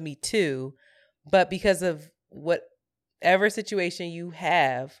you love me too, but because of whatever situation you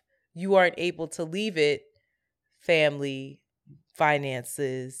have, you aren't able to leave it, family,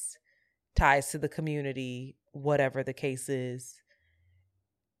 finances, ties to the community, whatever the case is,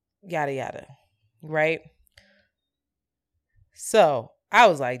 yada, yada, right? So I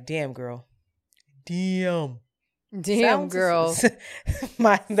was like, damn, girl. Damn, girl. That's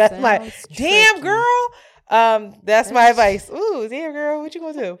my advice. Ooh, damn, girl. What you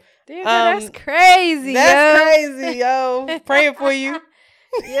gonna do? Damn, that's crazy. That's crazy, yo. Praying for you.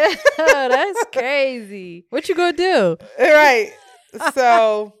 Yeah, that's crazy. What you gonna do? Right.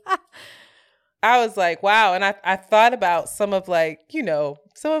 So I was like, wow. And I thought about some of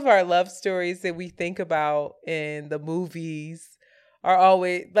some of our love stories that we think about in the movies are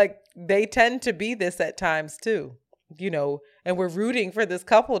always like, they tend to be this at times too, and we're rooting for this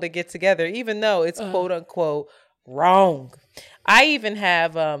couple to get together, even though it's quote unquote wrong. I even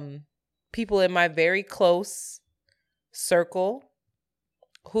have people in my very close circle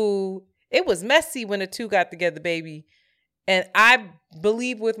who it was messy when the two got together, baby. And I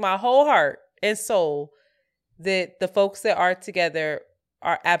believe with my whole heart and soul that the folks that are together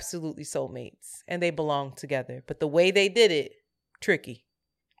are absolutely soulmates and they belong together. But the way they did it, tricky.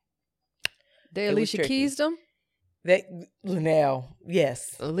 They Alicia Keys them?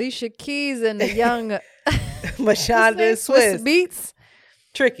 Yes. Alicia Keys and the young Mashonda and Swiss Beats.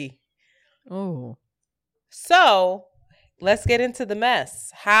 Tricky. Oh. So let's get into the mess.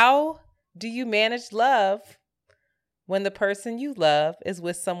 How do you manage love when the person you love is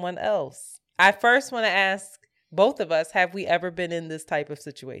with someone else? I first want to ask both of us, have we ever been in this type of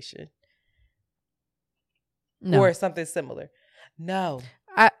situation? No. Or something similar? No.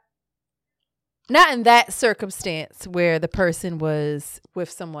 not in that circumstance where the person was with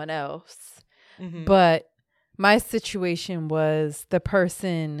someone else, but my situation was the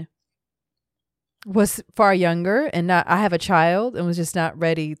person was far younger and I have a child and was just not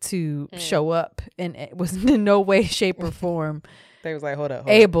ready to show up, and it was in no way, shape or form they was like, hold up.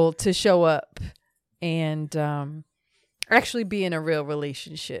 able to show up and actually be in a real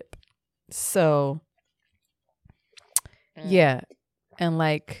relationship. So yeah. And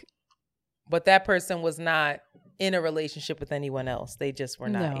like, but that person was not in a relationship with anyone else. They just were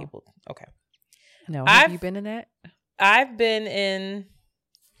not able. Okay. No. Have you been in that? I've been in,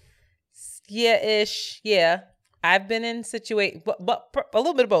 yeah. I've been in situations, but a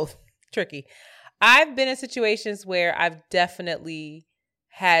little bit of both. Tricky. I've been in situations where I've definitely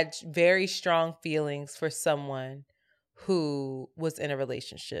had very strong feelings for someone who was in a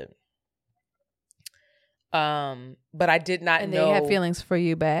relationship. But I did not know. And they had feelings for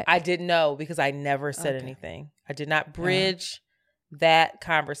you back? I didn't know because I never said anything. I did not bridge that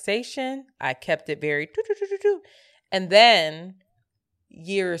conversation. I kept it very and then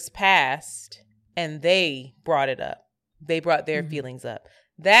years passed and they brought it up. They brought their feelings up.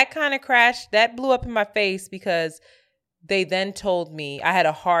 That kind of crashed, that blew up in my face because they then told me, I had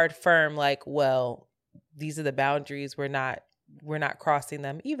a hard, firm, like, well, these are the boundaries. We're not crossing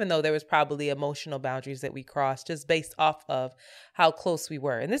them, even though there was probably emotional boundaries that we crossed just based off of how close we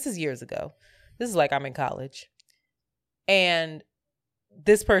were. And this is years ago. This is like I'm in college. And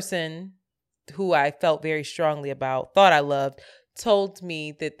this person who I felt very strongly about, thought I loved, told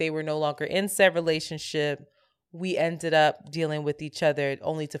me that they were no longer in said relationship. We ended up dealing with each other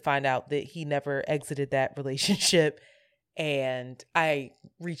only to find out that he never exited that relationship. And I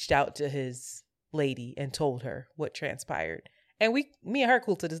reached out to his lady and told her what transpired. And me and her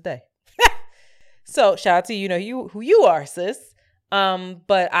cool to this day. So shout out to you, who you are, sis.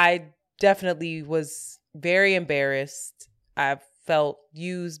 But I definitely was very embarrassed. I felt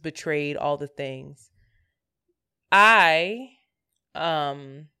used, betrayed, all the things. But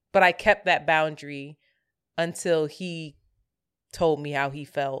I kept that boundary until he told me how he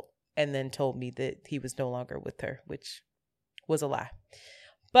felt and then told me that he was no longer with her, which was a lie.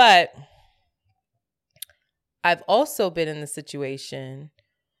 But I've also been in the situation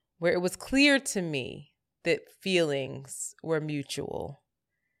where it was clear to me that feelings were mutual.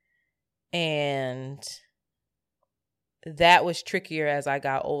 And that was trickier as I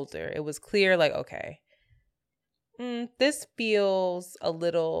got older. It was clear, like, okay, this feels a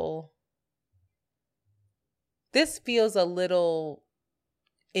little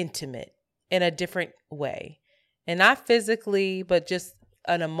intimate in a different way. And not physically, but just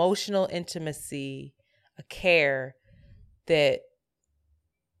an emotional intimacy, a care that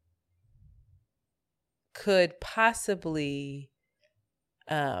could possibly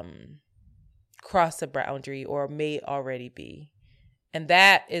cross a boundary or may already be. And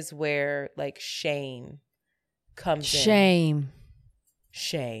that is where like shame comes in.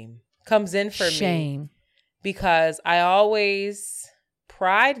 Shame comes in for me. Because I always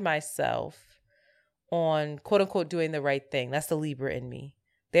pride myself on quote unquote doing the right thing. That's the Libra in me.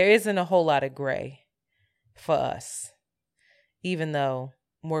 There isn't a whole lot of gray for us, even though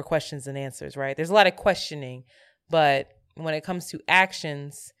more questions than answers, right? There's a lot of questioning, but when it comes to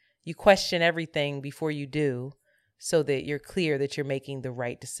actions, you question everything before you do so that you're clear that you're making the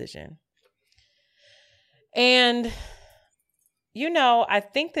right decision. And, I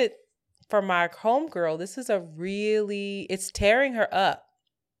think that for my homegirl, this is it's tearing her up.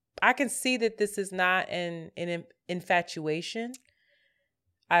 I can see that this is not an infatuation.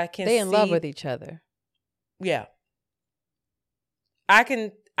 They in love with each other. Yeah.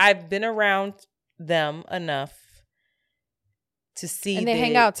 I've been around them enough to see and they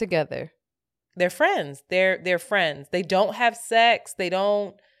hang out together. They're friends. They're friends. They don't have sex.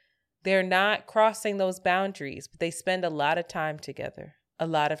 They're not crossing those boundaries, but they spend a lot of time together.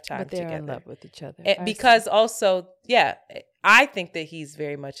 But they're in love with each other. Because also, yeah, I think that he's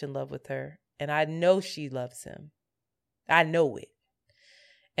very much in love with her. And I know she loves him. I know it.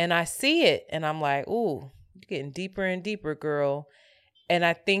 And I see it. And I'm like, ooh, you're getting deeper and deeper, girl. And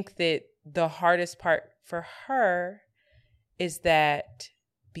I think that the hardest part for her is that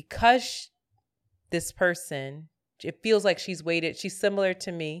because this person, it feels like she's waited. She's similar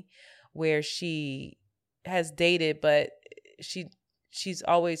to me where she has dated, but she's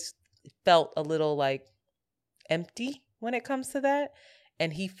always felt a little like empty when it comes to that.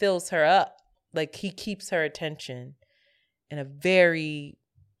 And he fills her up. Like he keeps her attention in a very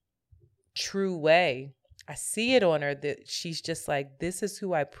true way. I see it on her that she's just like, this is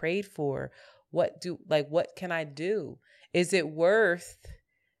who I prayed for. What can I do? Is it worth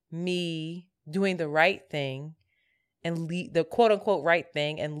me doing the right thing and the quote unquote right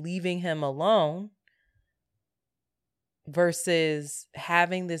thing and leaving him alone versus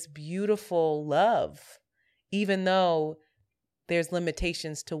having this beautiful love, even though there's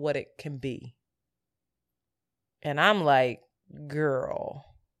limitations to what it can be. And I'm like, girl,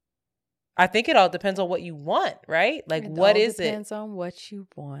 I think it all depends on what you want, right? Like, what is it? It depends on what you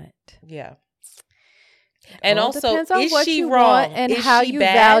want. Yeah. And also, depends on is what she you wrong? want and is how she you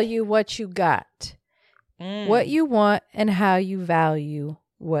bad? value what you got. What you want and how you value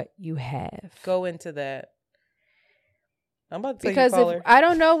what you have. Go into that. I'm about to tell because you, caller. I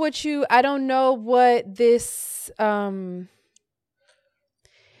don't know what this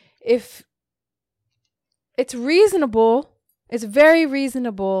if it's reasonable, it's very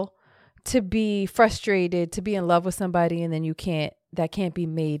reasonable to be frustrated, to be in love with somebody and then that can't be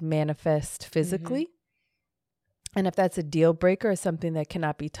made manifest physically. Mm-hmm. And if that's a deal breaker or something that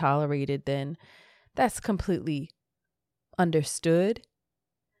cannot be tolerated, then that's completely understood.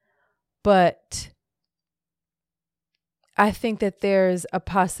 But I think that there's a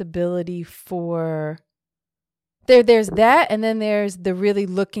possibility for there's that, and then there's the really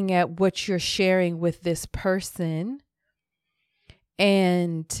looking at what you're sharing with this person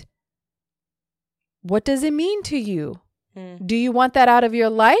and what does it mean to you? Do you want that out of your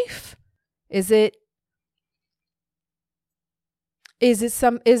life? Is it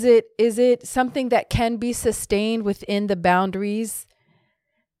something that can be sustained within the boundaries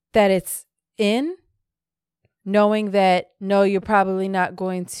that it's in? Knowing that, no, you're probably not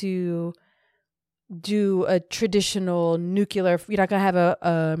going to do a traditional nuclear, you're not going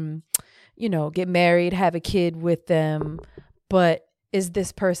to have get married, have a kid with them. But is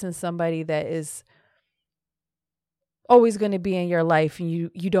this person somebody that is always going to be in your life and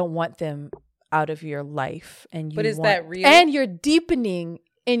you don't want them out of your life? But is that real? And you're deepening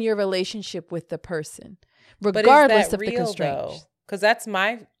in your relationship with the person, regardless of the constraints. Because that's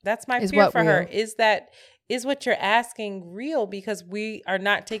my fear for her. Is what you're asking real? Because we are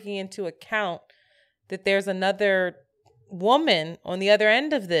not taking into account that there's another woman on the other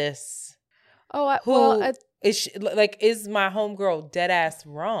end of this. Is my homegirl dead ass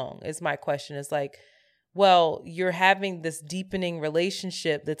wrong? Is my question. Is like, well, you're having this deepening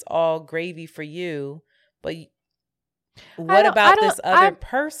relationship that's all gravy for you, but what about this other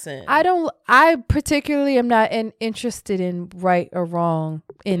person? I particularly am not interested in right or wrong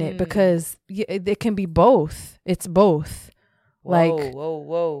in it because it can be both. It's both.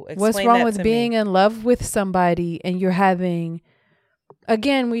 Whoa. Explain what's wrong with being in love with somebody and you're having,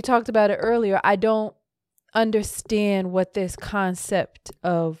 again, we talked about it earlier. I don't understand what this concept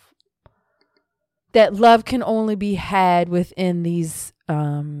of that love can only be had within these,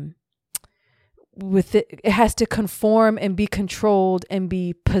 it has to conform and be controlled and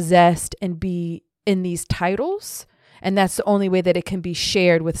be possessed and be in these titles. And that's the only way that it can be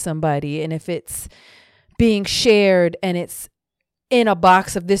shared with somebody. And if it's being shared and it's in a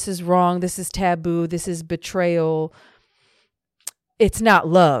box of this is wrong, this is taboo, this is betrayal, it's not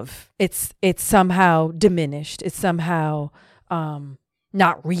love. It's somehow diminished. It's somehow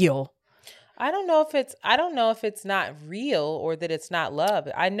not real. I don't know if it's not real or that it's not love.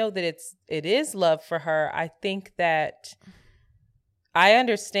 I know that it is love for her. I think that I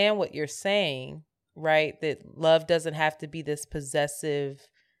understand what you're saying, right? That love doesn't have to be this possessive,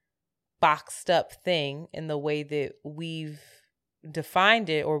 boxed up thing in the way that we've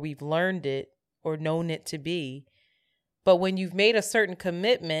defined it or we've learned it or known it to be. But when you've made a certain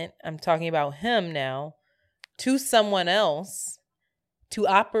commitment, I'm talking about him now, to someone else, to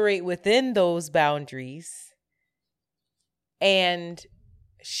operate within those boundaries, and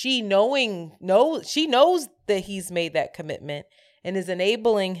she knows that he's made that commitment and is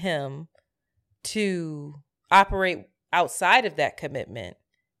enabling him to operate outside of that commitment.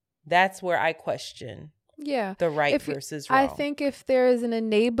 That's where I question the right versus wrong. I think if there is an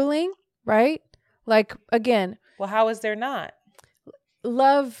enabling, right? Like, again. Well, how is there not?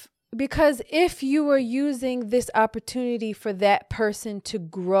 Love. Because if you were using this opportunity for that person to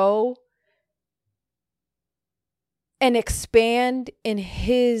grow and expand in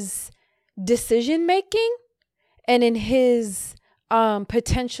his decision making and in his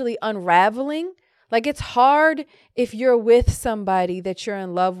potentially unraveling, like it's hard if you're with somebody that you're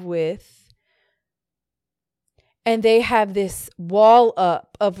in love with and they have this wall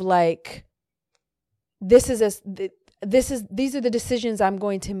up of like, these are the decisions I'm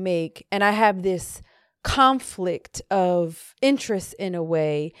going to make. And I have this conflict of interest in a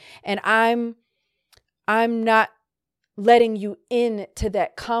way. And I'm not letting you into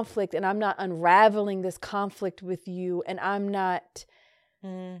that conflict. And I'm not unraveling this conflict with you. And I'm not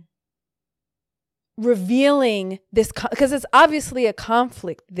revealing this, because it's obviously a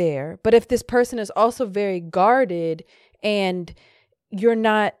conflict there. But if this person is also very guarded and you're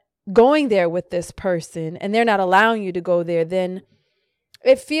not going there with this person and they're not allowing you to go there, then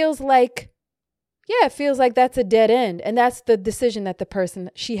it feels like, it feels like that's a dead end. And that's the decision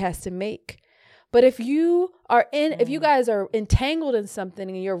that she has to make. But if you guys are entangled in something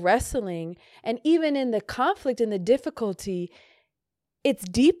and you're wrestling, and even in the conflict and the difficulty, it's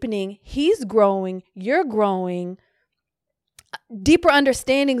deepening, he's growing, you're growing, deeper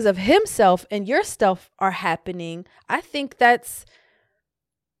understandings of himself and yourself are happening. I think I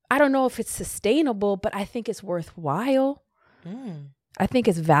don't know if it's sustainable, but I think it's worthwhile. I think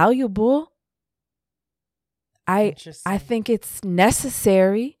it's valuable. I think it's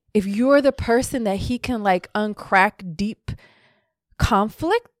necessary. If you're the person that he can like uncrack deep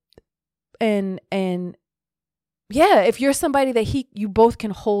conflict and if you're somebody that you both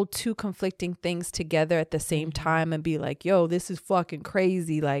can hold two conflicting things together at the same time and be like, yo, this is fucking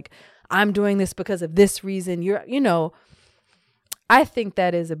crazy. Like, I'm doing this because of this reason. I think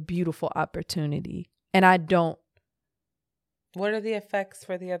that is a beautiful opportunity. And What are the effects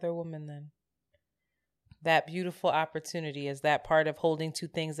for the other woman then? That beautiful opportunity, is that part of holding two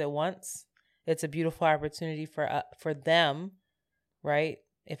things at once? It's a beautiful opportunity for them, right?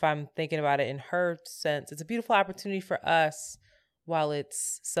 If I'm thinking about it in her sense, it's a beautiful opportunity for us, while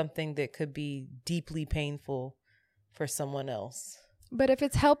it's something that could be deeply painful for someone else. But if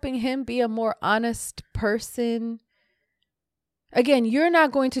it's helping him be a more honest person, again, you're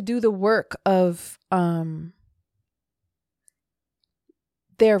not going to do the work of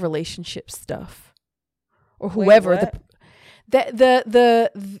their relationship stuff, or whoever.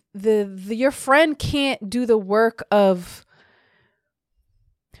 Your friend can't do the work of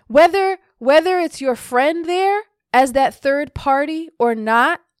whether it's your friend there as that third party or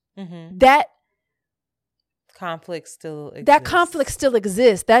not. That conflict still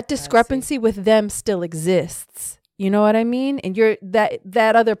exists. That discrepancy with them still exists. You know what I mean? And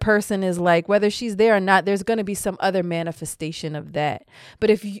that other person is like, whether she's there or not, there's going to be some other manifestation of that. But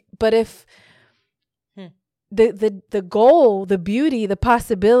if the goal, the beauty, the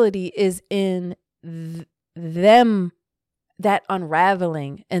possibility is in them, that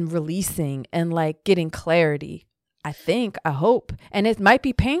unraveling and releasing and like getting clarity, I hope. And it might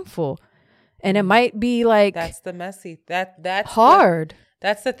be painful, and it might be like, that's hard.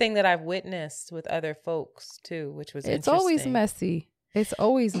 That's the thing that I've witnessed with other folks too, which was interesting. It's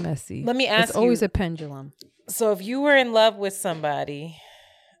always messy. Let me ask you. It's always a pendulum. So if you were in love with somebody,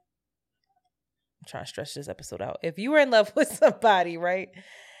 I'm trying to stretch this episode out. If you were in love with somebody, right,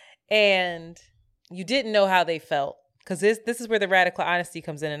 and you didn't know how they felt, because this is where the radical honesty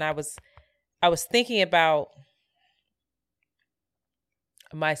comes in, and I was thinking about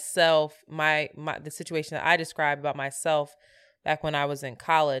myself, the situation that I described about myself back when I was in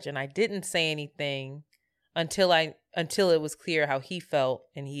college, and I didn't say anything until it was clear how he felt,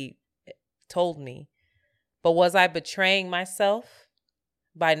 and he told me. But was I betraying myself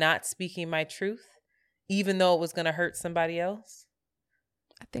by not speaking my truth, even though it was going to hurt somebody else?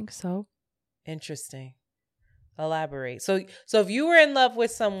 I think so. Interesting. Elaborate. So if you were in love with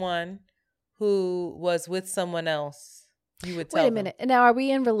someone who was with someone else, you would tell them. Wait a minute. Now, are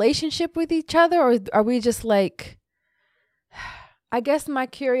we in relationship with each other, or are we just like, I guess my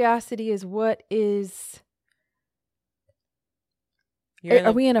curiosity is, are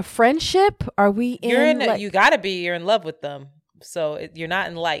we in a friendship? Are we in? You gotta be. You're in love with them. So you're not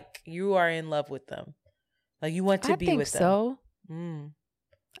in you are in love with them. Like, you want to be with them. So.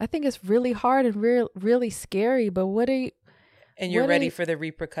 I think it's really hard and really scary. But and you're ready for the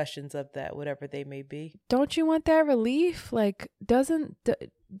repercussions of that, whatever they may be. Don't you want that relief? Like, doesn't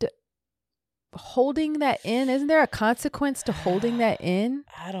holding that in, isn't there a consequence to holding that in?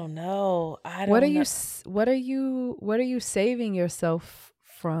 I don't know. What are you saving yourself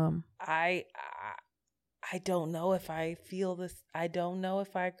from? I don't know if I feel this. I don't know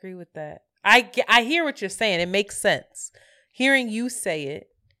if I agree with that. I hear what you're saying. It makes sense. Hearing you say it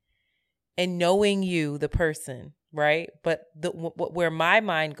and knowing you, the person, right? But where my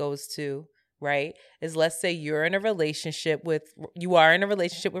mind goes to, right, is, let's say you are in a relationship with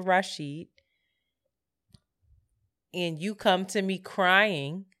Rashid, and you come to me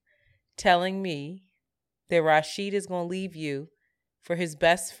crying, telling me that Rashid is going to leave you for his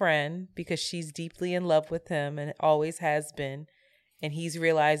best friend because she's deeply in love with him and always has been. And he's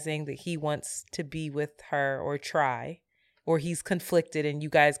realizing that he wants to be with her or try, or he's conflicted and you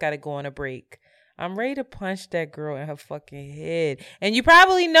guys got to go on a break. I'm ready to punch that girl in her fucking head. And you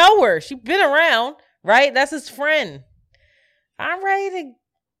probably know her. She's been around, right? That's his friend. I'm ready to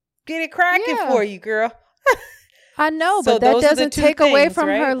get it cracking for you, girl. I know, So but that those are the doesn't two take away things, from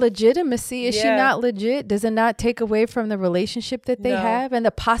her right? legitimacy. Is she Yeah. not legit? Does it not take away from the relationship that they No. have and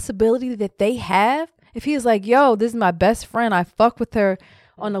the possibility that they have? If he's like, yo, this is my best friend. I fuck with her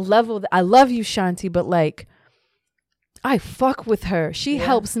on a level that I love you, Shanti, but like, I fuck with her. She Yeah.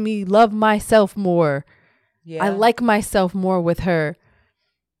 helps me love myself more. Yeah. I like myself more with her.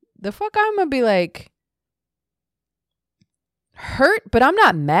 The fuck I'm gonna be like hurt, but I'm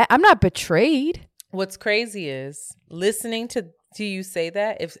not mad. I'm not betrayed. What's crazy is listening to you say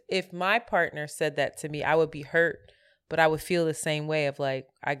that. If my partner said that to me, I would be hurt, but I would feel the same way of like,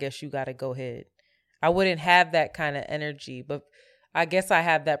 I guess you got to go ahead. I wouldn't have that kind of energy, but I guess I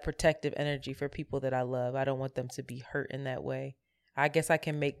have that protective energy for people that I love. I don't want them to be hurt in that way. I guess I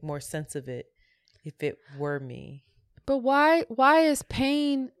can make more sense of it if it were me. But why is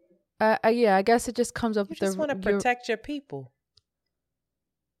pain? Yeah, I guess it just comes up You with just want to protect your people.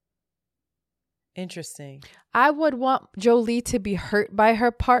 Interesting. I would want Jolie to be hurt by her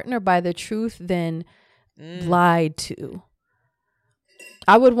partner by the truth than lied to.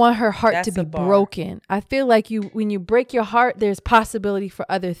 I would want her heart That's to be a bar. broken. I feel like when you break your heart, there's possibility for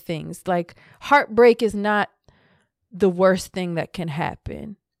other things. Like heartbreak is not the worst thing that can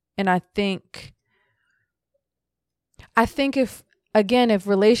happen. And I think if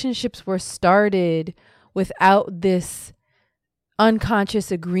relationships were started without this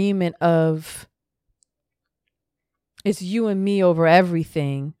unconscious agreement of it's you and me over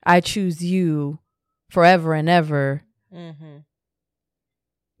everything, I choose you forever and ever,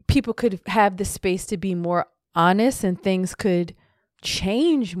 people could have the space to be more honest and things could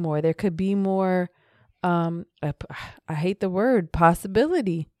change more. There could be more, I hate the word,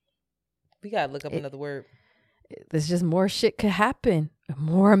 possibility. We got to look up another word. There's just more shit could happen.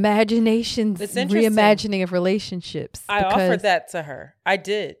 More imaginations, It's interesting. reimagining of relationships. I offered that to her. I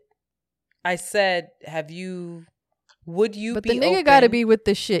did. I said, would you but be the nigga open? got to be with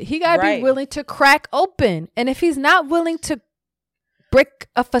the shit. He got to Right. be willing to crack open. And if he's not willing to break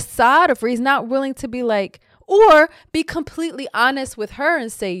a facade, if he's not willing to be like, or be completely honest with her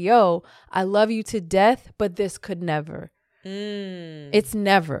and say, yo, I love you to death, but this could never. It's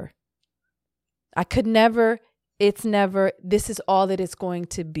never. I could never. It's never. This is all that it's going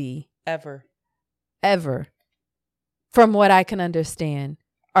to be. Ever. From what I can understand.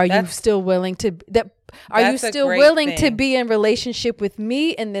 Are you still willing to be in relationship with me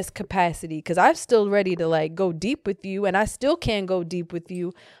in this capacity? Because I'm still ready to like go deep with you, and I still can go deep with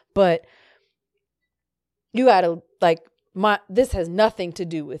you, but you gotta like this has nothing to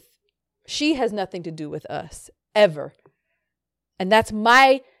do with, she has nothing to do with us ever. And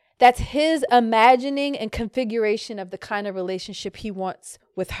that's his imagining and configuration of the kind of relationship he wants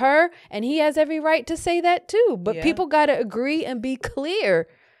with her. And he has every right to say that too. But people got to agree and be clear.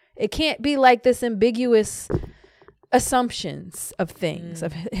 It can't be like this ambiguous assumptions of things,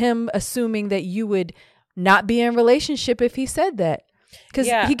 of him assuming that you would not be in a relationship if he said that. Because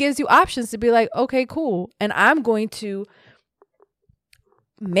he gives you options to be like, okay, cool. And I'm going to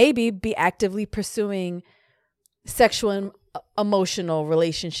maybe be actively pursuing sexual and emotional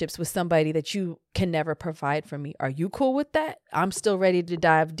relationships with somebody that you can never provide for me. Are you cool with that? I'm still ready to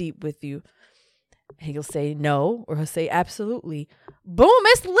dive deep with you. He'll say no, or he'll say absolutely. Boom,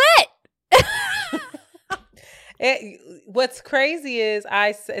 it's lit. What's crazy is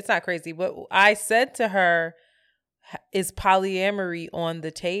it's not crazy. What I said to her is polyamory on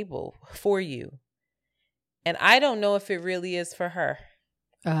the table for you. And I don't know if it really is for her.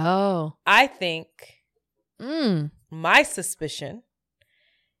 Oh. I think my suspicion,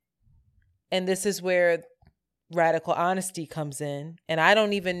 and this is where radical honesty comes in, and I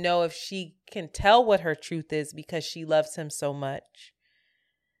don't even know if she can tell what her truth is because she loves him so much.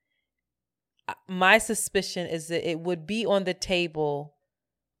 My suspicion is that it would be on the table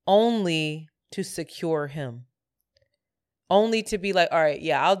only to secure him. Only to be like, all right,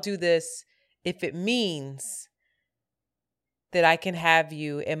 yeah, I'll do this if it means that I can have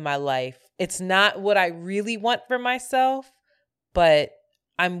you in my life. It's not what I really want for myself, but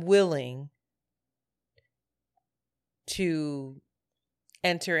I'm willing to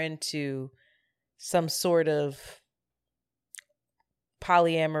enter into some sort of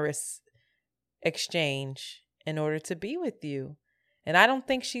polyamorous exchange in order to be with you. And I don't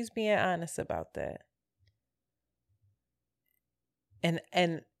think she's being honest about that.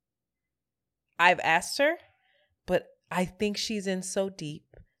 And I've asked her, but I think she's in so deep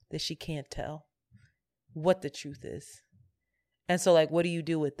that she can't tell what the truth is. And so like, what do you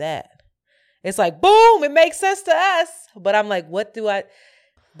do with that? It's like, boom, it makes sense to us. But I'm like,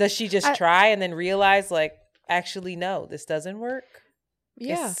 does she just try and then realize like, actually, no, this doesn't work?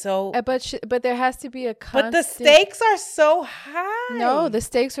 Yeah. It's so, but there has to be a constant. but the stakes are so high. No, the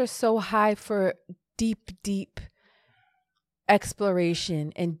stakes are so high for deep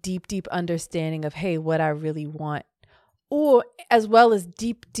exploration and deep understanding of, hey, what I really want, or as well as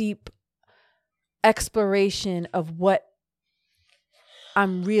deep exploration of what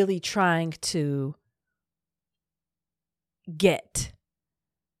I'm really trying to get.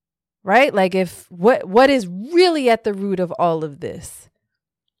 Right? Like if what is really at the root of all of this?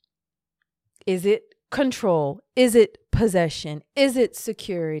 Is it control? Is it possession? Is it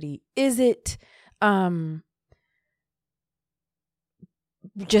security? Is it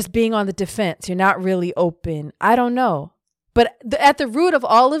just being on the defense? You're not really open. I don't know. But at the root of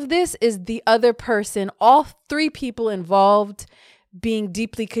all of this is the other person, all three people involved being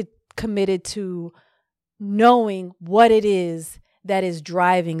deeply committed to knowing what it is that is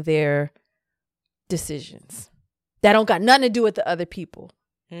driving their decisions. That don't got nothing to do with the other people.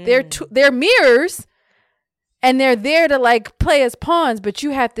 They're mirrors, and they're there to like play as pawns, but you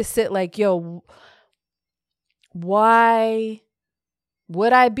have to sit like, yo, why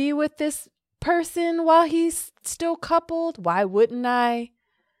would I be with this person while he's still coupled? Why wouldn't I?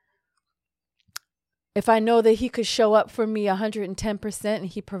 If I know that he could show up for me 110% and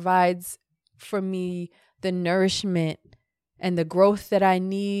he provides for me the nourishment and the growth that I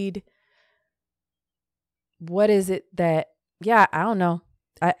need, what is it that, I don't know.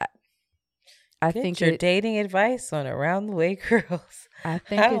 I think your dating advice on Around the Way Girls. I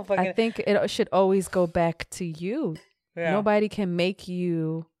think it should always go back to you. Yeah. Nobody can make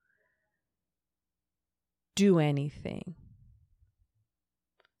you do anything.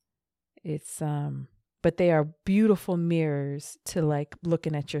 It's but they are beautiful mirrors to like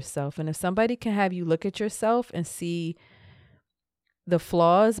looking at yourself. And if somebody can have you look at yourself and see the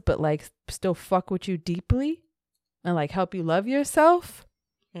flaws, but like still fuck with you deeply and like help you love yourself.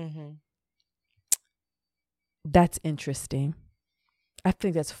 Mm-hmm. That's interesting. I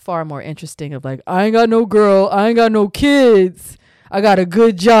think that's far more interesting of like, I ain't got no girl, I ain't got no kids, I got a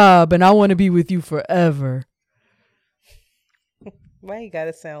good job and I want to be with you forever. Why you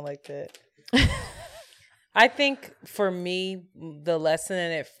gotta sound like that? I think for me, the lesson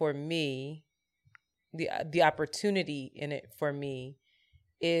in it for me, the opportunity in it for me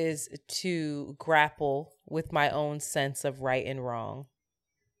is to grapple with my own sense of right and wrong.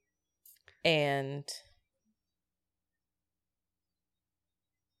 And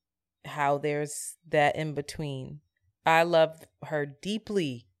how there's that in between. I love her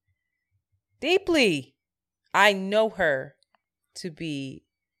deeply. Deeply. I know her to be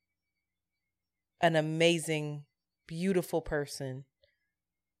an amazing, beautiful person.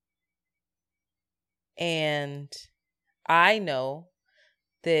 And I know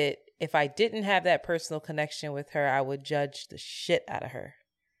that if I didn't have that personal connection with her, I would judge the shit out of her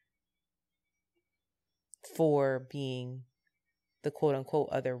for being the quote unquote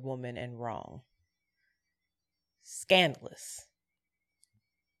other woman and wrong. Scandalous.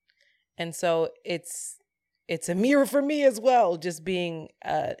 And so it's a mirror for me as well, just being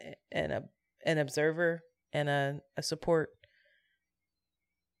an observer and a support,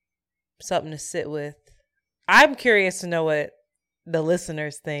 something to sit with. I'm curious to know what the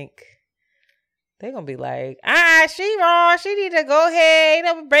listeners think. They're gonna be like, she wrong, she need to go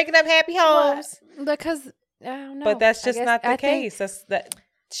ahead, breaking up happy homes. Because I don't know. But that's just not the case. That's that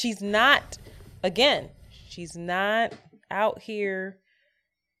she's not out here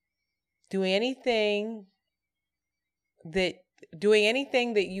doing anything that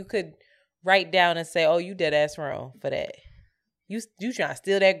you could write down and say, oh, you dead ass wrong for that. You trying to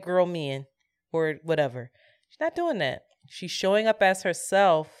steal that girl man or whatever. She's not doing that. She's showing up as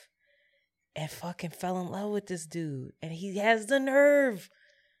herself and fucking fell in love with this dude. And he has the nerve.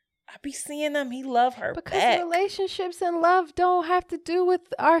 I be seeing him. He love her because relationships and love don't have to do with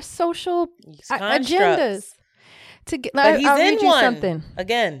our social agendas. But he's in one. Something.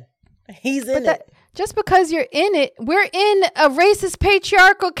 Again, he's in it. Just because you're in it, we're in a racist,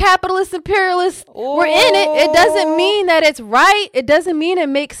 patriarchal, capitalist, imperialist. Ooh. We're in it. It doesn't mean that it's right. It doesn't mean it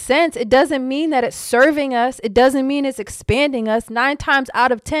makes sense. It doesn't mean that it's serving us. It doesn't mean it's expanding us. 9 times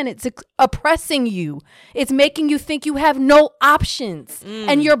out of 10, it's oppressing you. It's making you think you have no options.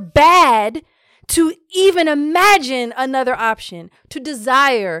 And you're bad to even imagine another option, to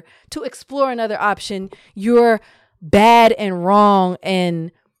desire, to explore another option. You're bad and wrong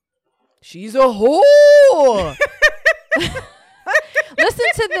and she's a whore.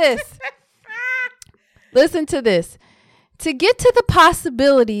 Listen to this. To get to the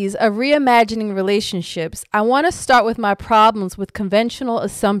possibilities of reimagining relationships, I want to start with my problems with conventional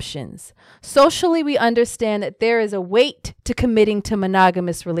assumptions. Socially, we understand that there is a weight to committing to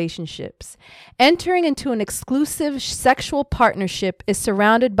monogamous relationships. Entering into an exclusive sexual partnership is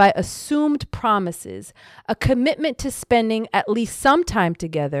surrounded by assumed promises, a commitment to spending at least some time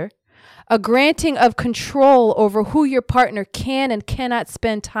together, a granting of control over who your partner can and cannot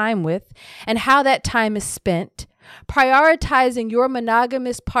spend time with, and how that time is spent, prioritizing your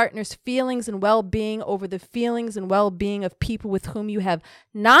monogamous partner's feelings and well-being over the feelings and well-being of people with whom you have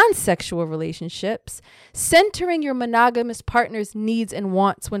non-sexual relationships, centering your monogamous partner's needs and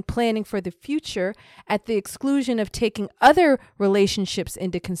wants when planning for the future at the exclusion of taking other relationships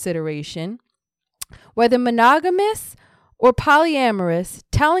into consideration, whether monogamous or polyamorous,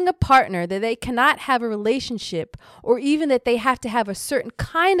 telling a partner that they cannot have a relationship or even that they have to have a certain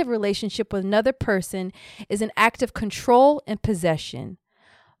kind of relationship with another person is an act of control and possession.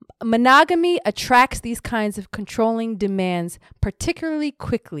 Monogamy attracts these kinds of controlling demands particularly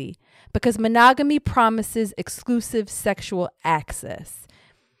quickly because monogamy promises exclusive sexual access.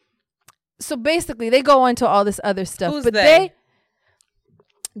 So basically, they go into all this other stuff. Who's but they?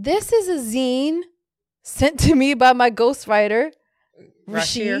 This is a zine sent to me by my ghostwriter,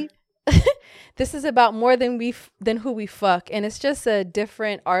 Rashid. This is about more than who we fuck, and it's just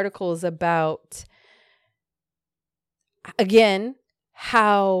different articles about, again,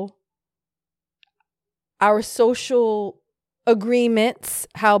 how our social agreements,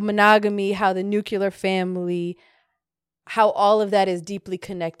 how monogamy, how the nuclear family, how all of that is deeply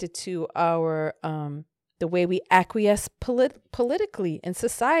connected to our the way we acquiesce politically in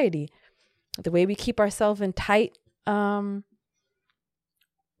society. The way we keep ourselves in tight binaries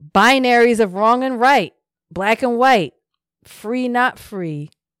of wrong and right, black and white, free, not free,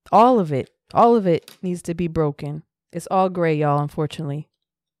 all of it needs to be broken. It's all gray, y'all, unfortunately.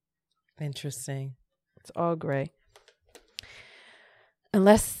 Interesting. It's all gray.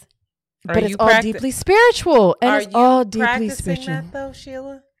 Unless, Are but it's you all deeply spiritual. And it's all deeply practicing spiritual. that though,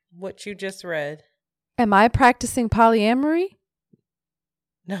 Sheila? What you just read? Am I practicing polyamory?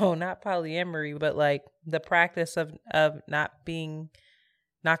 No, not polyamory, but like the practice of not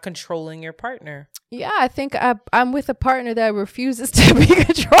controlling your partner. Yeah, I think I'm with a partner that refuses to be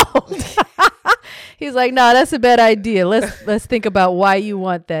controlled. He's like, no, that's a bad idea. Let's think about why you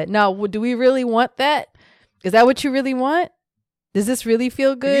want that. Now, do we really want that? Is that what you really want? Does this really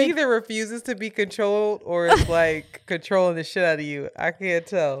feel good? He either refuses to be controlled or is like controlling the shit out of you. I can't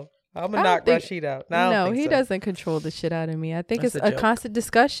tell. I'm gonna knock Rashid out. No, he doesn't control the shit out of me. I think it's a constant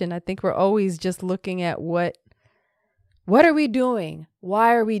discussion. I think we're always just looking at what are we doing?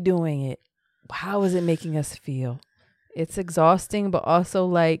 Why are we doing it? How is it making us feel? It's exhausting, but also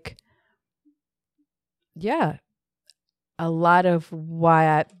like, yeah, a lot of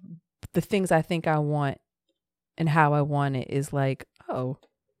the things I think I want and how I want it is like, oh.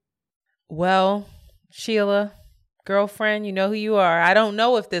 Well, Sheila, girlfriend, you know who you are. I don't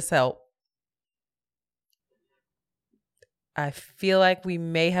know if this helped. I feel like we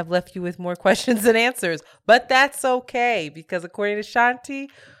may have left you with more questions than answers, but that's okay because according to Shanti,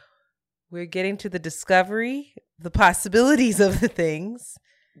 we're getting to the discovery, the possibilities of the things,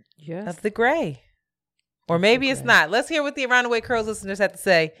 yes, of the gray. Or maybe it's not. Let's hear what the Around the Way Curls listeners have to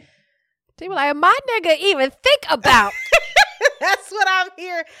say. They were like, my nigga even think about. That's what I'm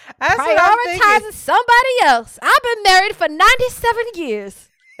hearing. That's prioritizing somebody else. I've been married for 97 years.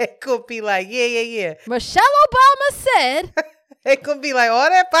 It could be like, yeah. Michelle Obama said. It could be like all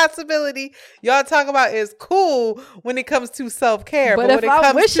that possibility y'all talk about is cool when it comes to self-care. But when it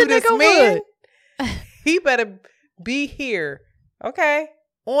comes to this man, he better be here. Okay?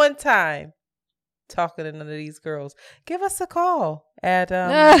 On time. Talking to none of these girls. Give us a call at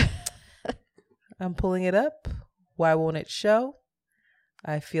I'm pulling it up. Why won't it show?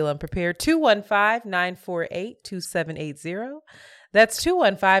 I feel unprepared. 215-948-2780. That's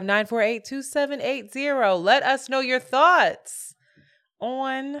 215-948-2780. Let us know your thoughts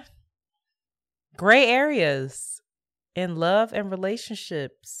on gray areas in love and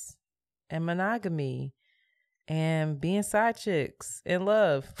relationships and monogamy and being side chicks in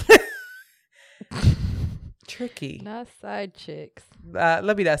love. Tricky. Not side chicks.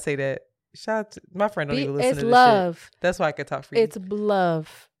 Let me not say that. Shout out to my friend. Don't even listen to this love. Shit. That's why I could talk for you. It's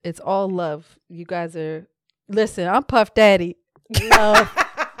love. It's all love. You guys are. Listen, I'm Puff Daddy. Love.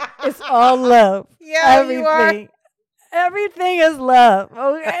 It's all love. Yeah, everything. you are. Everything is love.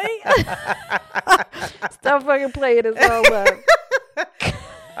 Okay. Stop fucking playing. It's all love.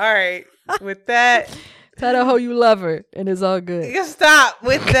 All right. With that, Tell that hoe you love her, and it's all good. You stop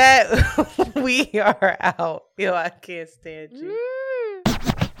with that. We are out. Yo, I can't stand you.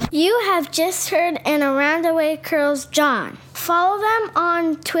 You have just heard an Around the Way Curls John. Follow them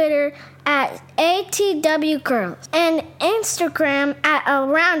on Twitter at ATW Curls and Instagram at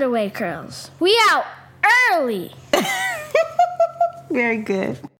Around the Way Curls. We out early. Very good.